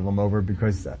bring any of them over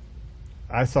because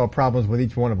I saw problems with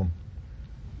each one of them.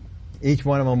 Each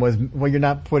one of them was, well, you're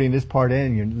not putting this part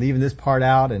in, you're leaving this part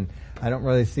out, and I don't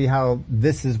really see how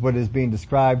this is what is being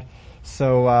described.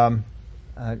 So,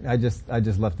 I just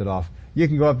left it off. You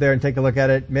can go up there and take a look at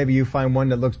it. Maybe you find one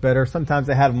that looks better. Sometimes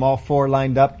they have them all 4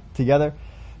 lined up together.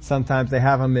 Sometimes they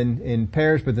have them in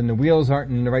pairs, but then the wheels aren't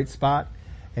in the right spot.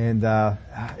 And,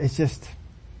 it's just,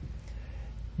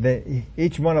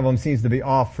 each one of them seems to be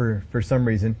off for some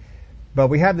reason. But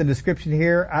we have the description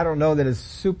here. I don't know that it's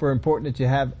super important that you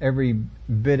have every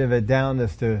bit of it down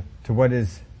as to what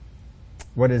is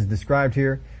described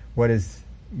here, what is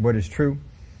true.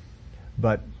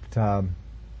 But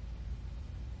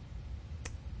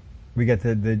we get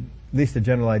at least the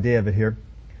general idea of it here.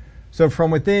 So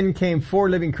from within came 4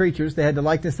 living creatures. They had the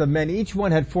likeness of men. Each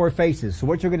one had 4 faces. So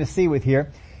what you're going to see with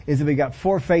here is that we got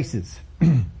 4 faces.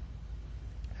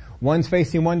 One's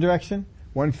facing one direction.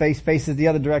 One face faces the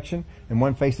other direction, and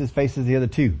one faces the other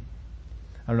 2.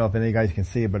 I don't know if any of you guys can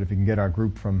see it, but if you can get our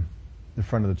group from the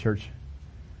front of the church,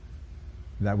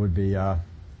 that would be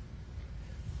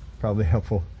probably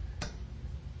helpful.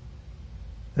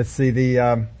 Let's see he's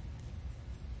going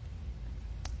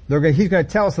to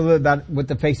tell us a little bit about what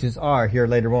the faces are here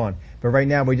later on. But right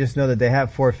now we just know that they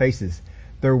have 4 faces.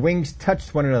 Their wings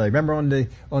touched one another. Remember on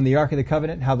the Ark of the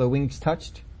Covenant, how the wings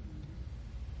touched?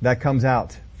 That comes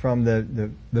out from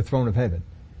the throne of heaven.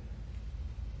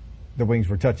 The wings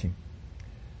were touching.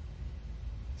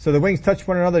 So the wings touched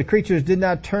one another. The creatures did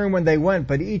not turn when they went,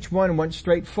 but each one went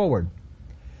straight forward.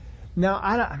 Now,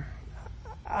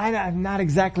 I'm not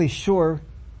exactly sure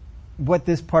what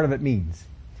this part of it means,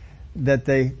 that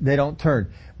they don't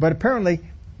turn. But apparently,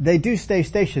 they do stay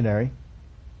stationary.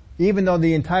 Even though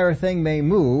the entire thing may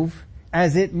move,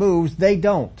 as it moves, they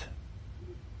don't.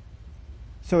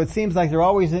 So it seems like they're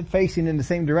always facing in the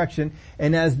same direction,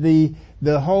 and as the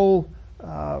whole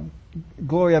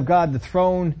glory of God, the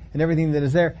throne and everything that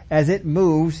is there, as it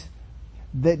moves,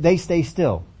 they stay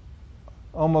still,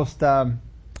 almost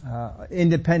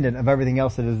independent of everything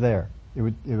else that is there. It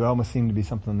would almost seem to be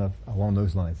something along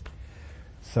those lines.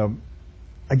 So,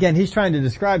 again, he's trying to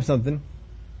describe something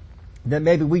that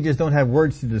maybe we just don't have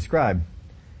words to describe.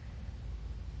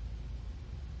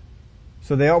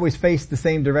 So they always faced the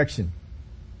same direction.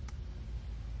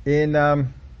 In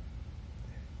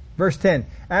verse 10,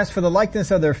 as for the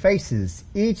likeness of their faces,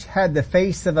 each had the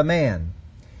face of a man.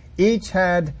 Each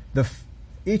of the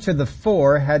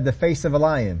four had the face of a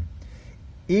lion.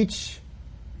 The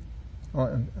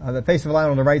face of a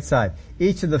lion on the right side.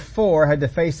 Each of the four had the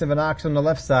face of an ox on the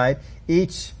left side.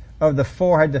 Each of the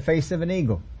four had the face of an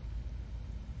eagle.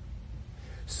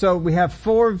 So we have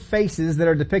four faces that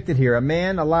are depicted here. A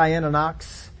man, a lion, an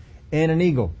ox, and an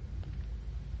eagle.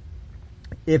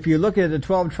 If you look at the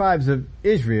 12 tribes of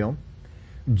Israel,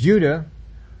 Judah,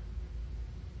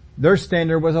 their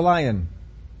standard was a lion.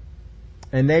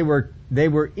 And they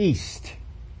were east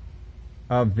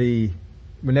of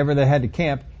whenever they had to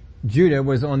camp, Judah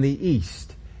was on the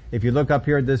east. If you look up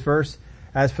here at this verse,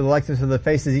 as for the likeness of the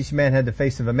faces, each man had the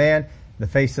face of a man, the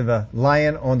face of a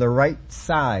lion on the right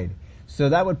side. So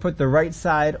that would put the right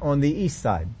side on the east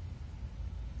side.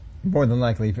 More than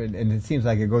likely, and it seems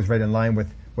like it goes right in line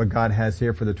with what God has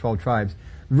here for the 12 tribes.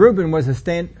 Reuben was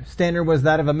standard was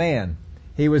that of a man.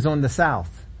 He was on the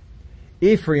south.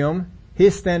 Ephraim,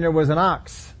 his standard was an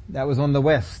ox. That was on the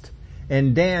west.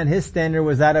 And Dan, his standard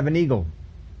was that of an eagle.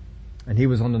 And he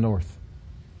was on the north.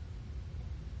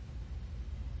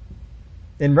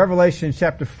 In Revelation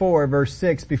chapter 4 verse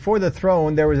 6, before the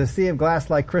throne there was a sea of glass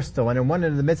like crystal, and in one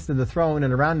in the midst of the throne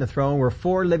and around the throne were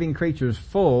four living creatures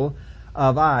full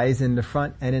of eyes in the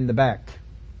front and in the back.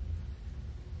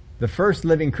 The first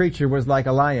living creature was like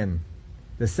a lion.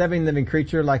 The second living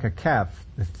creature like a calf.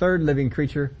 The third living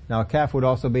creature, now a calf would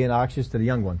also be an ox to the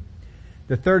young one.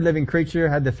 The third living creature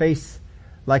had the face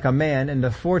like a man, and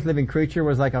the fourth living creature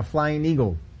was like a flying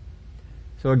eagle.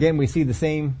 So again, we see the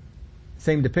same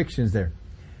depictions there.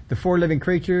 The four living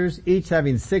creatures, each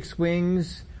having 6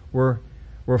 wings, were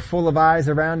full of eyes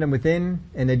around and within,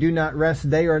 and they do not rest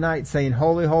day or night, saying,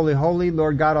 Holy, holy, holy,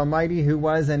 Lord God Almighty, who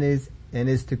was and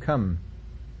is to come.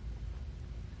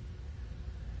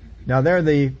 Now there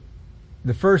the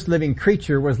first living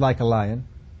creature was like a lion.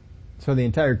 So the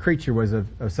entire creature was of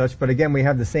such. But again, we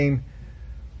have the same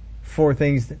 4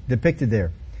 things depicted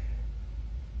there.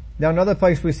 Now another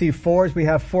place we see 4 is we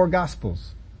have 4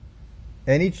 gospels.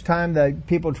 And each time that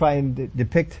people try and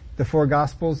depict the 4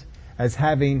 gospels as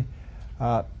having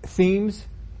themes,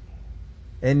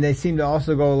 and they seem to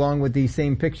also go along with these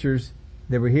same pictures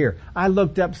that were here. I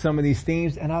looked up some of these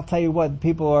themes, and I'll tell you what,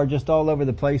 people are just all over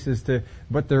the place as to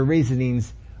what their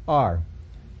reasonings are.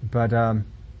 But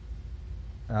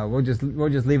we'll just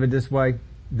leave it this way,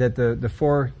 that the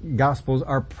 4 gospels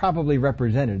are probably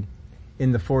represented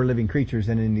in the 4 living creatures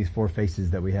and in these 4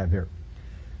 faces that we have here.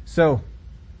 So,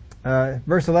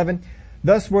 verse 11,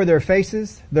 thus were their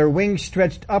faces, their wings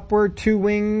stretched upward, 2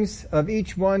 wings of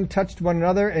each one touched one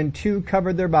another, and 2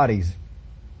 covered their bodies.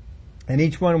 And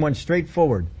each one went straight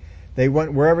forward. They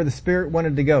went wherever the Spirit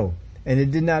wanted to go, and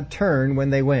it did not turn when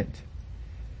they went.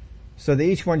 So they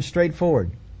each went straight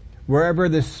forward. Wherever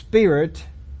the Spirit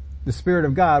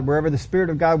of God, wherever the Spirit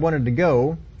of God wanted to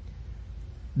go,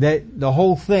 that the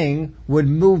whole thing would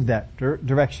move that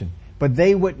direction. But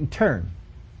they wouldn't turn.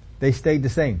 They stayed the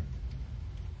same.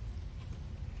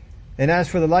 And as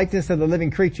for the likeness of the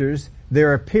living creatures,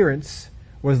 their appearance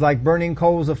was like burning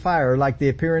coals of fire, like the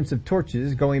appearance of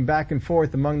torches going back and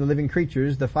forth among the living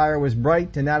creatures. The fire was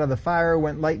bright, and out of the fire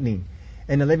went lightning.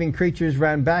 And the living creatures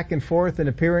ran back and forth in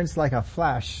appearance like a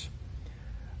flash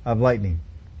of lightning.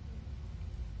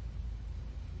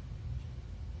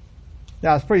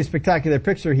 Now, it's a pretty spectacular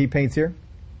picture he paints here.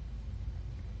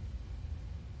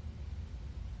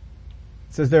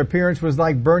 It says their appearance was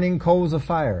like burning coals of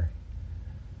fire.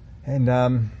 And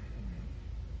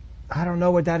I don't know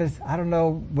what that is. I don't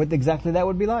know what exactly that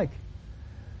would be like.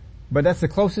 But that's the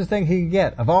closest thing he could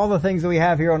get. Of all the things that we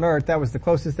have here on earth, that was the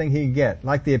closest thing he could get.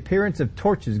 Like the appearance of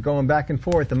torches going back and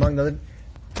forth among the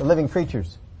living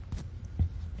creatures.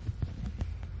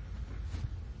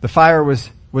 The fire was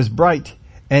bright,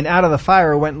 and out of the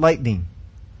fire went lightning.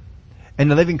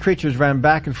 And the living creatures ran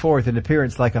back and forth in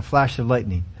appearance like a flash of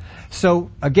lightning. So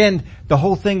again, the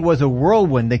whole thing was a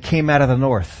whirlwind that came out of the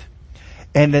north.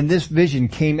 And then this vision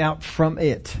came out from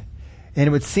it. And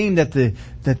it would seem that the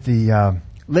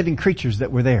living creatures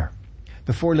that were there,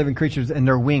 the 4 living creatures and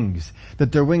their wings,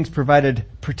 that their wings provided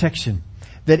protection.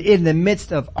 That in the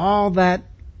midst of all that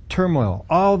turmoil,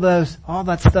 all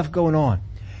that stuff going on,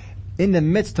 in the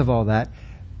midst of all that,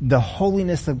 the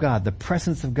holiness of God, the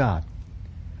presence of God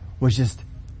was just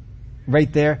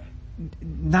right there,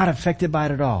 not affected by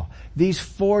it at all. These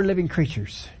 4 living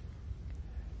creatures,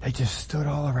 they just stood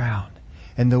all around.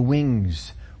 And the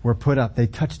wings were put up. They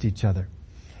touched each other.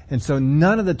 And so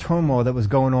none of the turmoil that was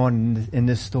going on in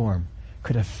this storm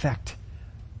could affect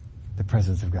the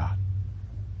presence of God.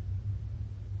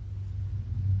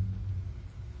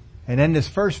 And in this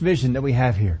first vision that we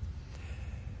have here,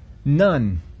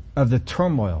 none of the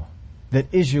turmoil that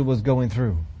Israel was going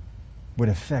through would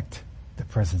affect the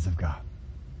presence of God.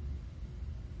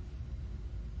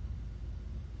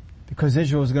 Because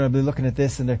Israel was going to be looking at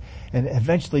this and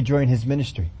eventually during his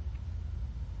ministry,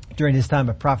 during his time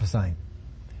of prophesying,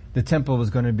 the temple was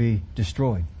going to be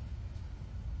destroyed.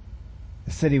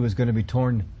 The city was going to be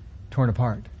torn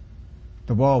apart.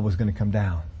 The wall was going to come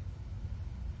down.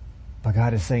 But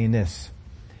God is saying this,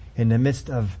 in the midst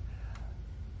of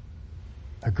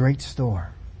a great storm,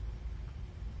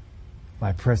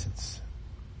 my presence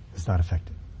is not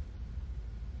affected.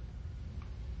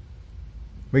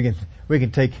 We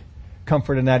can take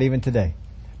comfort in that even today.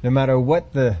 No matter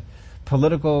what the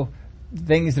political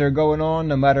things that are going on,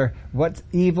 no matter what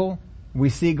evil we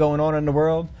see going on in the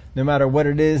world, no matter what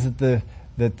it is that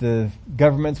the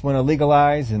governments want to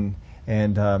legalize and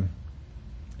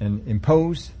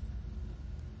impose,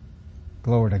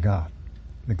 glory to God.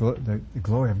 The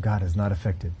glory of God is not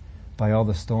affected by all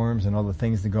the storms and all the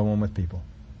things that go on with people.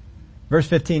 Verse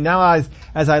 15, now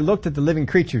as I looked at the living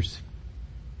creatures,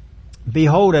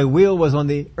 behold, a wheel was on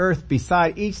the earth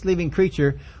beside each living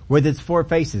creature with its 4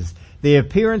 faces. The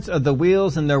appearance of the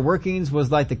wheels and their workings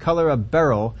was like the color of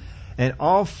beryl, and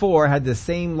all 4 had the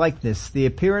same likeness. The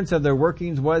appearance of their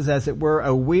workings was as it were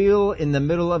a wheel in the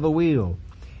middle of a wheel.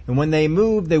 And when they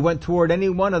moved, they went toward any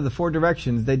one of the 4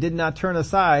 directions. They did not turn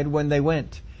aside when they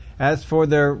went. As for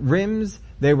their rims,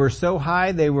 they were so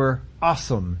high they were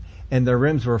awesome, and their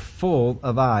rims were full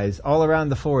of eyes all around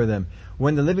the 4 of them.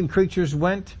 When the living creatures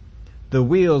went, the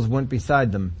wheels went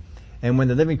beside them. And when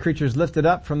the living creatures lifted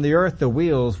up from the earth, the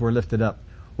wheels were lifted up.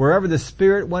 Wherever the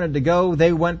Spirit wanted to go,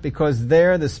 they went, because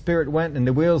there the Spirit went, and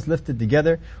the wheels lifted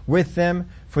together with them,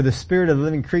 for the Spirit of the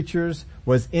living creatures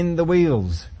was in the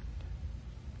wheels.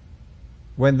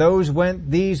 When those went,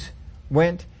 these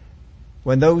went.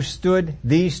 When those stood,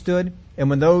 these stood. And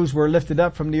when those were lifted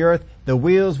up from the earth, the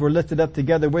wheels were lifted up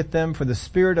together with them, for the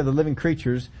Spirit of the living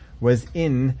creatures was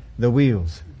in the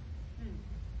wheels.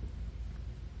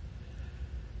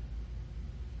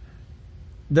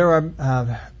 There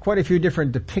are quite a few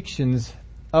different depictions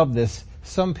of this.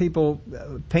 Some people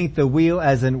paint the wheel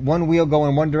as in one wheel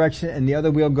going one direction and the other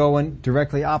wheel going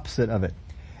directly opposite of it,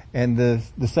 and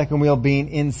the second wheel being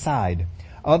inside.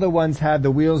 Other ones have the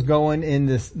wheels going in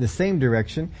the same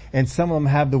direction, and some of them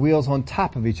have the wheels on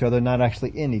top of each other, not actually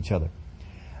in each other.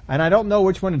 And I don't know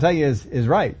which one to tell you is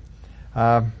right.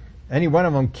 Any one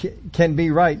of them can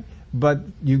be right, but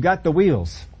you've got the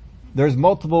wheels. There's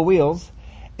multiple wheels,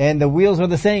 and the wheels are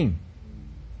the same.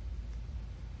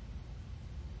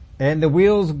 And the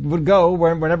wheels would go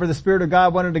whenever the Spirit of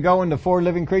God wanted to go and the 4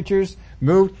 living creatures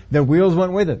moved, the wheels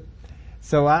went with it.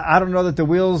 So I don't know that the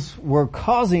wheels were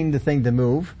causing the thing to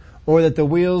move, or that the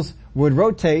wheels would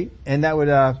rotate, and that would,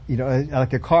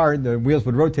 like a car, the wheels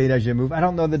would rotate as you move. I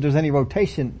don't know that there's any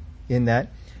rotation in that,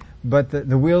 but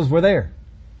the wheels were there.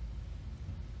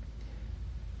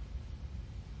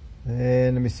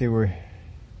 And let me see where.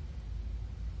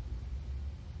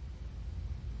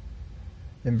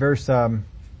 In verse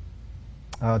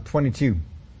 22.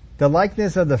 The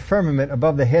likeness of the firmament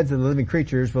above the heads of the living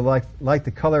creatures was like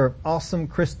the color of awesome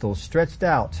crystal stretched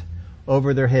out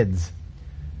over their heads.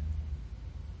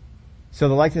 So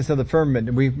the likeness of the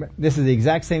firmament, this is the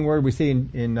exact same word we see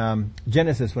in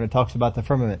Genesis when it talks about the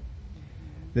firmament.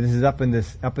 This is up in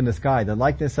the sky. The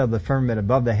likeness of the firmament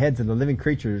above the heads of the living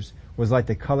creatures was like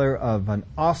the color of an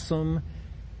awesome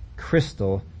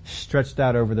crystal stretched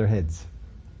out over their heads.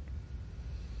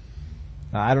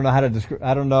 I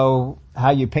don't know how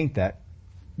you paint that,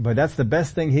 but that's the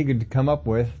best thing he could come up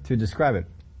with to describe it.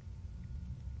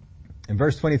 In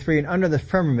verse 23, and under the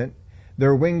firmament,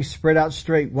 their wings spread out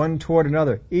straight, one toward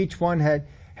another. Each one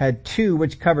had 2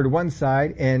 which covered one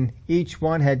side, and each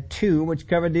one had 2 which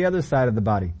covered the other side of the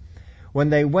body.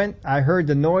 When they went, I heard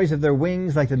the noise of their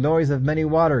wings like the noise of many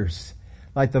waters,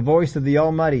 like the voice of the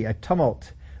Almighty, a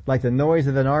tumult, like the noise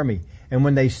of an army. And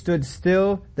when they stood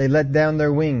still, they let down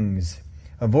their wings.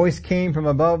 A voice came from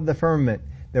above the firmament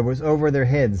that was over their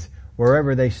heads.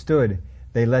 Wherever they stood,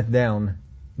 they let down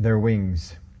their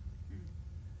wings.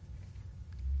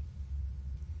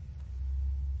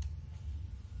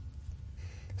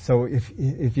 So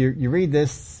if you read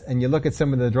this and you look at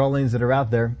some of the drawings that are out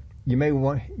there, you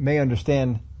may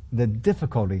understand the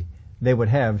difficulty they would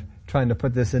have trying to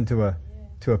put this into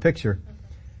a picture,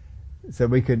 so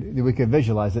we could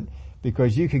visualize it,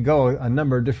 because you could go a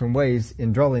number of different ways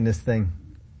in drawing this thing.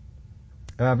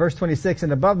 Verse 26,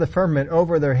 and above the firmament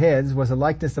over their heads was a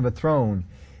likeness of a throne.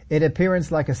 in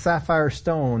appearance like a sapphire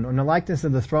stone. On the likeness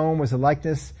of the throne was a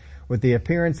likeness with the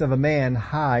appearance of a man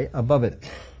high above it.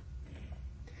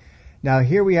 Now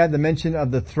here we have the mention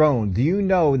of the throne. Do you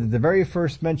know that the very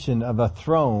first mention of a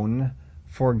throne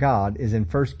for God is in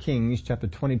 1 Kings chapter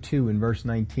 22 and verse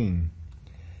 19.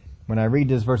 When I read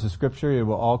this verse of scripture, it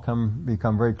will all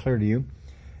become very clear to you.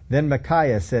 Then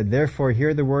Micaiah said, therefore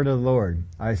hear the word of the Lord.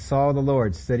 I saw the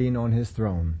Lord sitting on his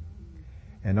throne,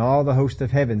 and all the host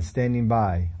of heaven standing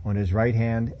by on his right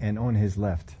hand and on his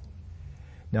left.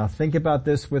 Now think about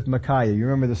this with Micaiah. You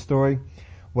remember the story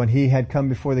when he had come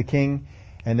before the king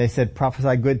and they said,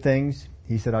 prophesy good things.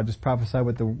 He said, I'll just prophesy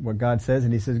what God says.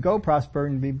 And he says, go prosper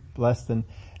and be blessed. And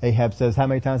Ahab says, how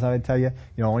many times have I tell you?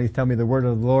 Only tell me the word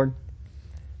of the Lord.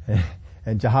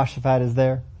 And Jehoshaphat is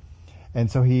there. And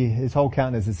so his whole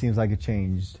countenance, it seems like it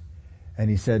changed. And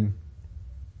he said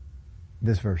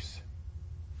this verse.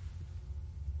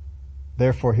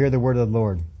 Therefore hear the word of the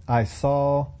Lord. I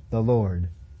saw the Lord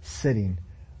sitting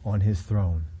on his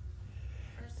throne.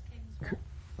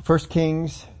 1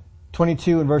 Kings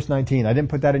 22 and verse 19. I didn't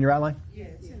put that in your outline? Yes.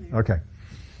 Okay.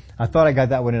 I thought I got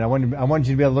that one in. I wanted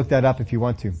you to be able to look that up if you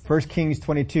want to. 1 Kings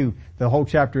 22, the whole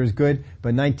chapter is good,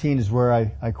 but 19 is where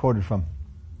I quoted from.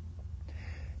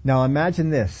 Now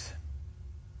imagine this.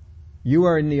 You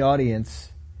are in the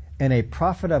audience and a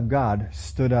prophet of God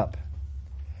stood up.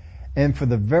 And for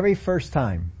the very first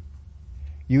time,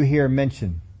 you hear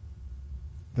mention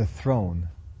the throne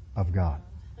of God.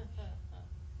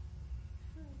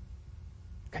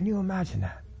 Can you imagine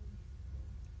that?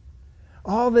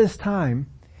 All this time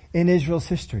in Israel's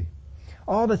history,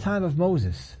 all the time of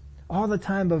Moses, all the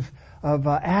time of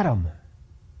Adam,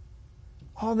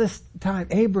 all this time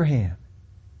Abraham,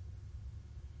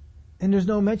 and there's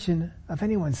no mention of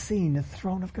anyone seeing the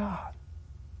throne of God.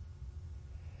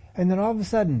 And then all of a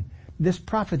sudden, this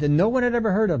prophet that no one had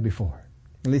ever heard of before,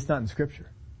 at least not in scripture,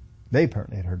 they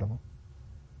apparently had heard of him,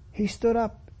 he stood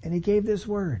up and he gave this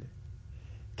word.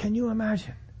 Can you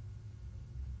imagine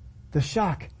the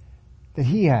shock that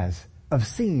he has of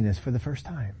seeing this for the first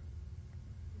time?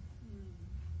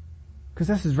 Because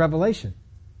this is revelation.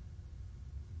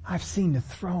 I've seen the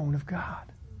throne of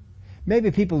God.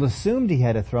 Maybe people assumed he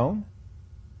had a throne,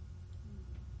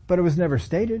 but it was never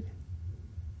stated.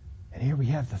 And here we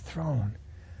have the throne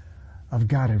of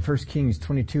God in 1 Kings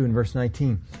 22 and verse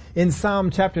 19. In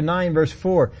Psalm chapter 9 verse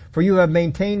 4, for you have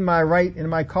maintained my right and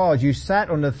my cause. You sat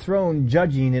on the throne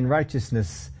judging in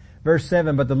righteousness. Verse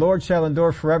 7, but the Lord shall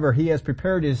endure forever. He has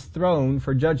prepared his throne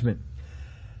for judgment.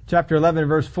 Chapter 11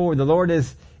 verse 4, the Lord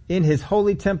is in his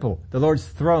holy temple. The Lord's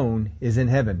throne is in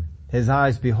heaven. His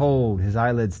eyes behold, his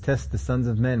eyelids test the sons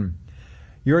of men.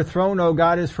 Your throne, O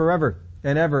God, is forever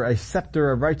and ever, a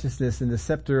scepter of righteousness and the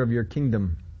scepter of your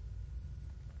kingdom.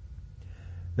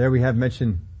 There we have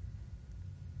mention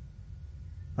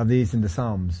of these in the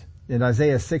Psalms. In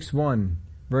Isaiah 6:1,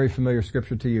 very familiar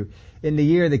scripture to you. In the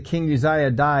year that King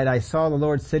Uzziah died, I saw the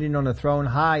Lord sitting on a throne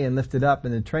high and lifted up,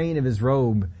 and the train of his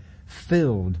robe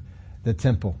filled the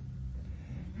temple.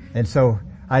 And so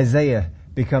Isaiah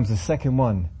becomes the second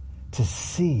one to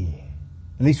see,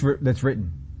 at least that's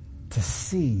written, to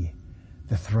see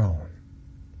the throne.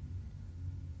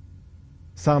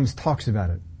 Psalms talks about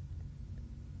it.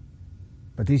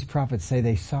 But these prophets say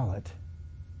they saw it.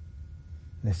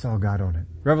 They saw God on it.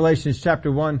 Revelation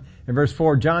chapter 1 and verse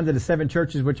 4, John to the 7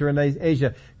 churches which are in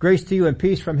Asia. Grace to you and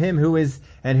peace from him who is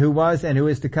and who was and who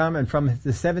is to come, and from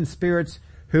the 7 spirits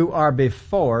who are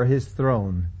before his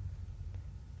throne.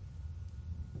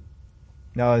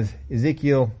 Now as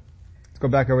Ezekiel, let's go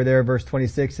back over there, verse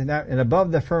 26. And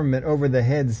above the firmament over the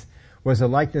heads was a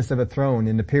likeness of a throne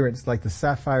in appearance like the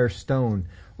sapphire stone,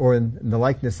 or in the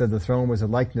likeness of the throne was a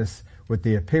likeness with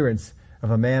the appearance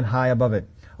of a man high above it.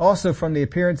 Also from the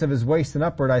appearance of his waist and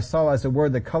upward I saw as it were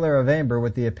the color of amber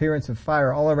with the appearance of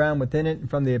fire all around within it. And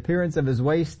from the appearance of his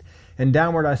waist and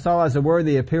downward I saw as it were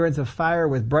the appearance of fire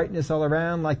with brightness all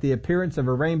around, like the appearance of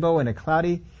a rainbow in a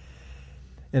cloud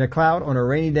on a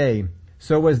rainy day.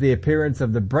 So was the appearance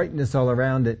of the brightness all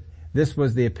around it. This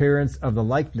was the appearance of the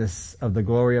likeness of the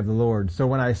glory of the Lord. So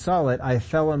when I saw it, I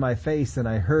fell on my face and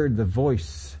I heard the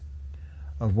voice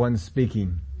of one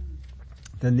speaking.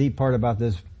 The neat part about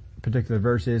this particular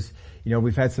verse is,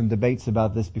 we've had some debates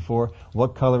about this before.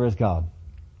 What color is God?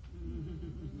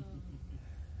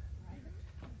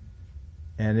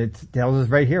 And it tells us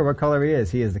right here what color he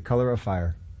is. He is the color of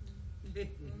fire. You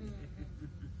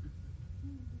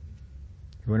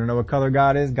want to know what color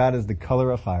God is? God is the color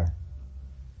of fire.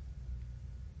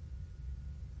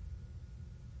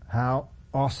 How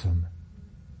awesome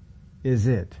is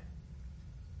it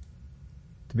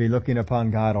to be looking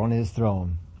upon God on his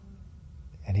throne,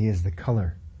 and he is the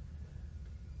color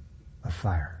of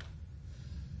fire.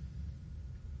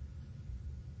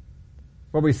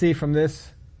 What we see from this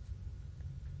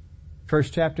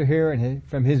first chapter here and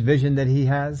from his vision that he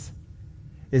has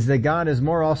is that God is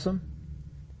more awesome,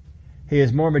 he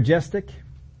is more majestic,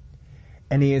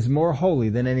 and he is more holy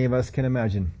than any of us can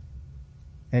imagine.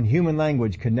 And human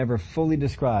language could never fully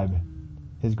describe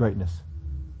his greatness.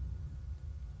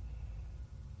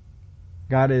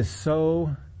 God is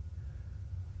so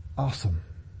awesome.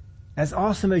 As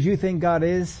awesome as you think God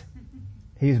is,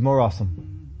 he's more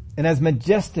awesome. And as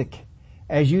majestic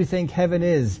as you think heaven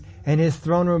is and his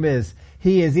throne room is,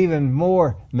 he is even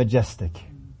more majestic.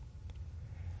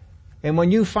 And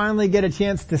when you finally get a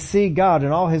chance to see God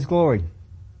in all his glory,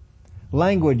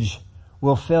 language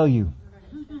will fail you.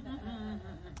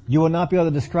 You will not be able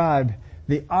to describe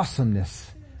the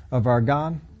awesomeness of our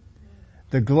God,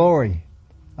 the glory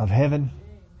of heaven.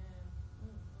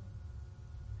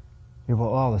 It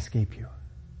will all escape you.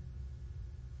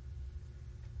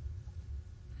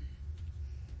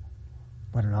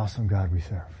 What an awesome God we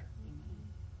serve.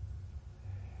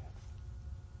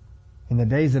 In the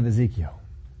days of Ezekiel,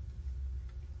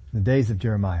 in the days of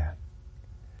Jeremiah,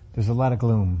 there's a lot of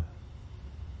gloom.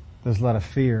 There's a lot of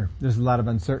fear. There's a lot of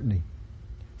uncertainty.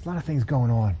 There's a lot of things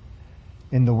going on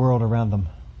in the world around them.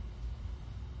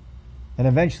 And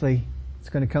eventually, it's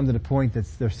going to come to the point that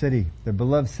their city, their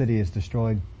beloved city, is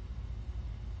destroyed.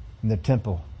 And their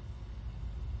temple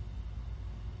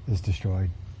is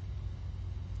destroyed.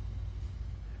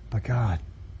 But God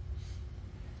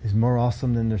is more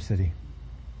awesome than their city.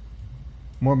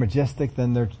 More majestic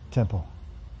than their temple.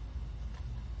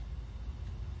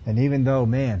 And even though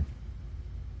man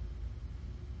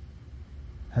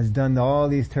has done all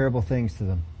these terrible things to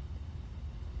them,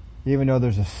 even though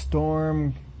there's a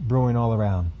storm brewing all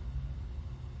around,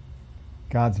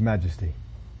 God's majesty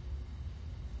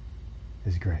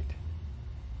is great.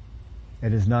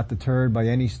 It is not deterred by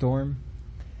any storm,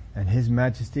 and his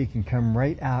majesty can come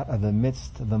right out of the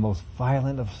midst of the most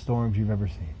violent of storms you've ever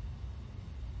seen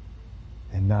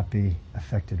and not be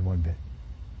affected one bit.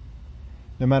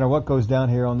 No matter what goes down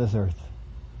here on this earth,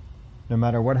 no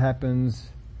matter what happens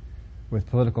with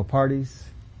political parties,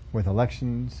 with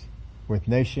elections, with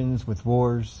nations, with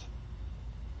wars,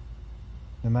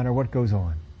 no matter what goes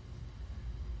on,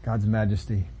 God's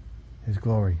majesty, his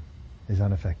glory, is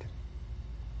unaffected.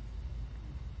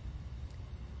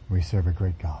 We serve a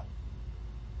great God.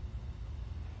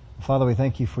 Father, we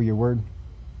thank you for your word.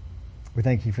 We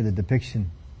thank you for the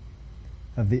depiction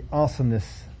of the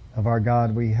awesomeness of our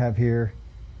God we have here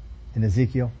in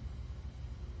Ezekiel.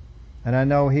 And I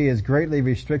know he is greatly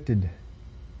restricted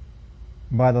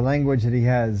by the language that he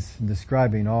has in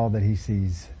describing all that he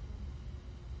sees.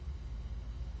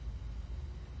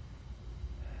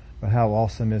 But how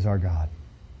awesome is our God.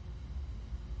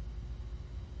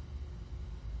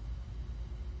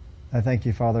 I thank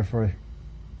you, Father, for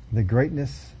the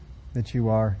greatness that you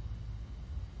are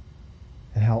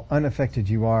and how unaffected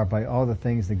you are by all the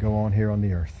things that go on here on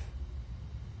the earth.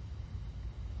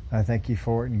 I thank you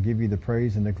for it and give you the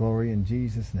praise and the glory in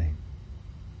Jesus' name.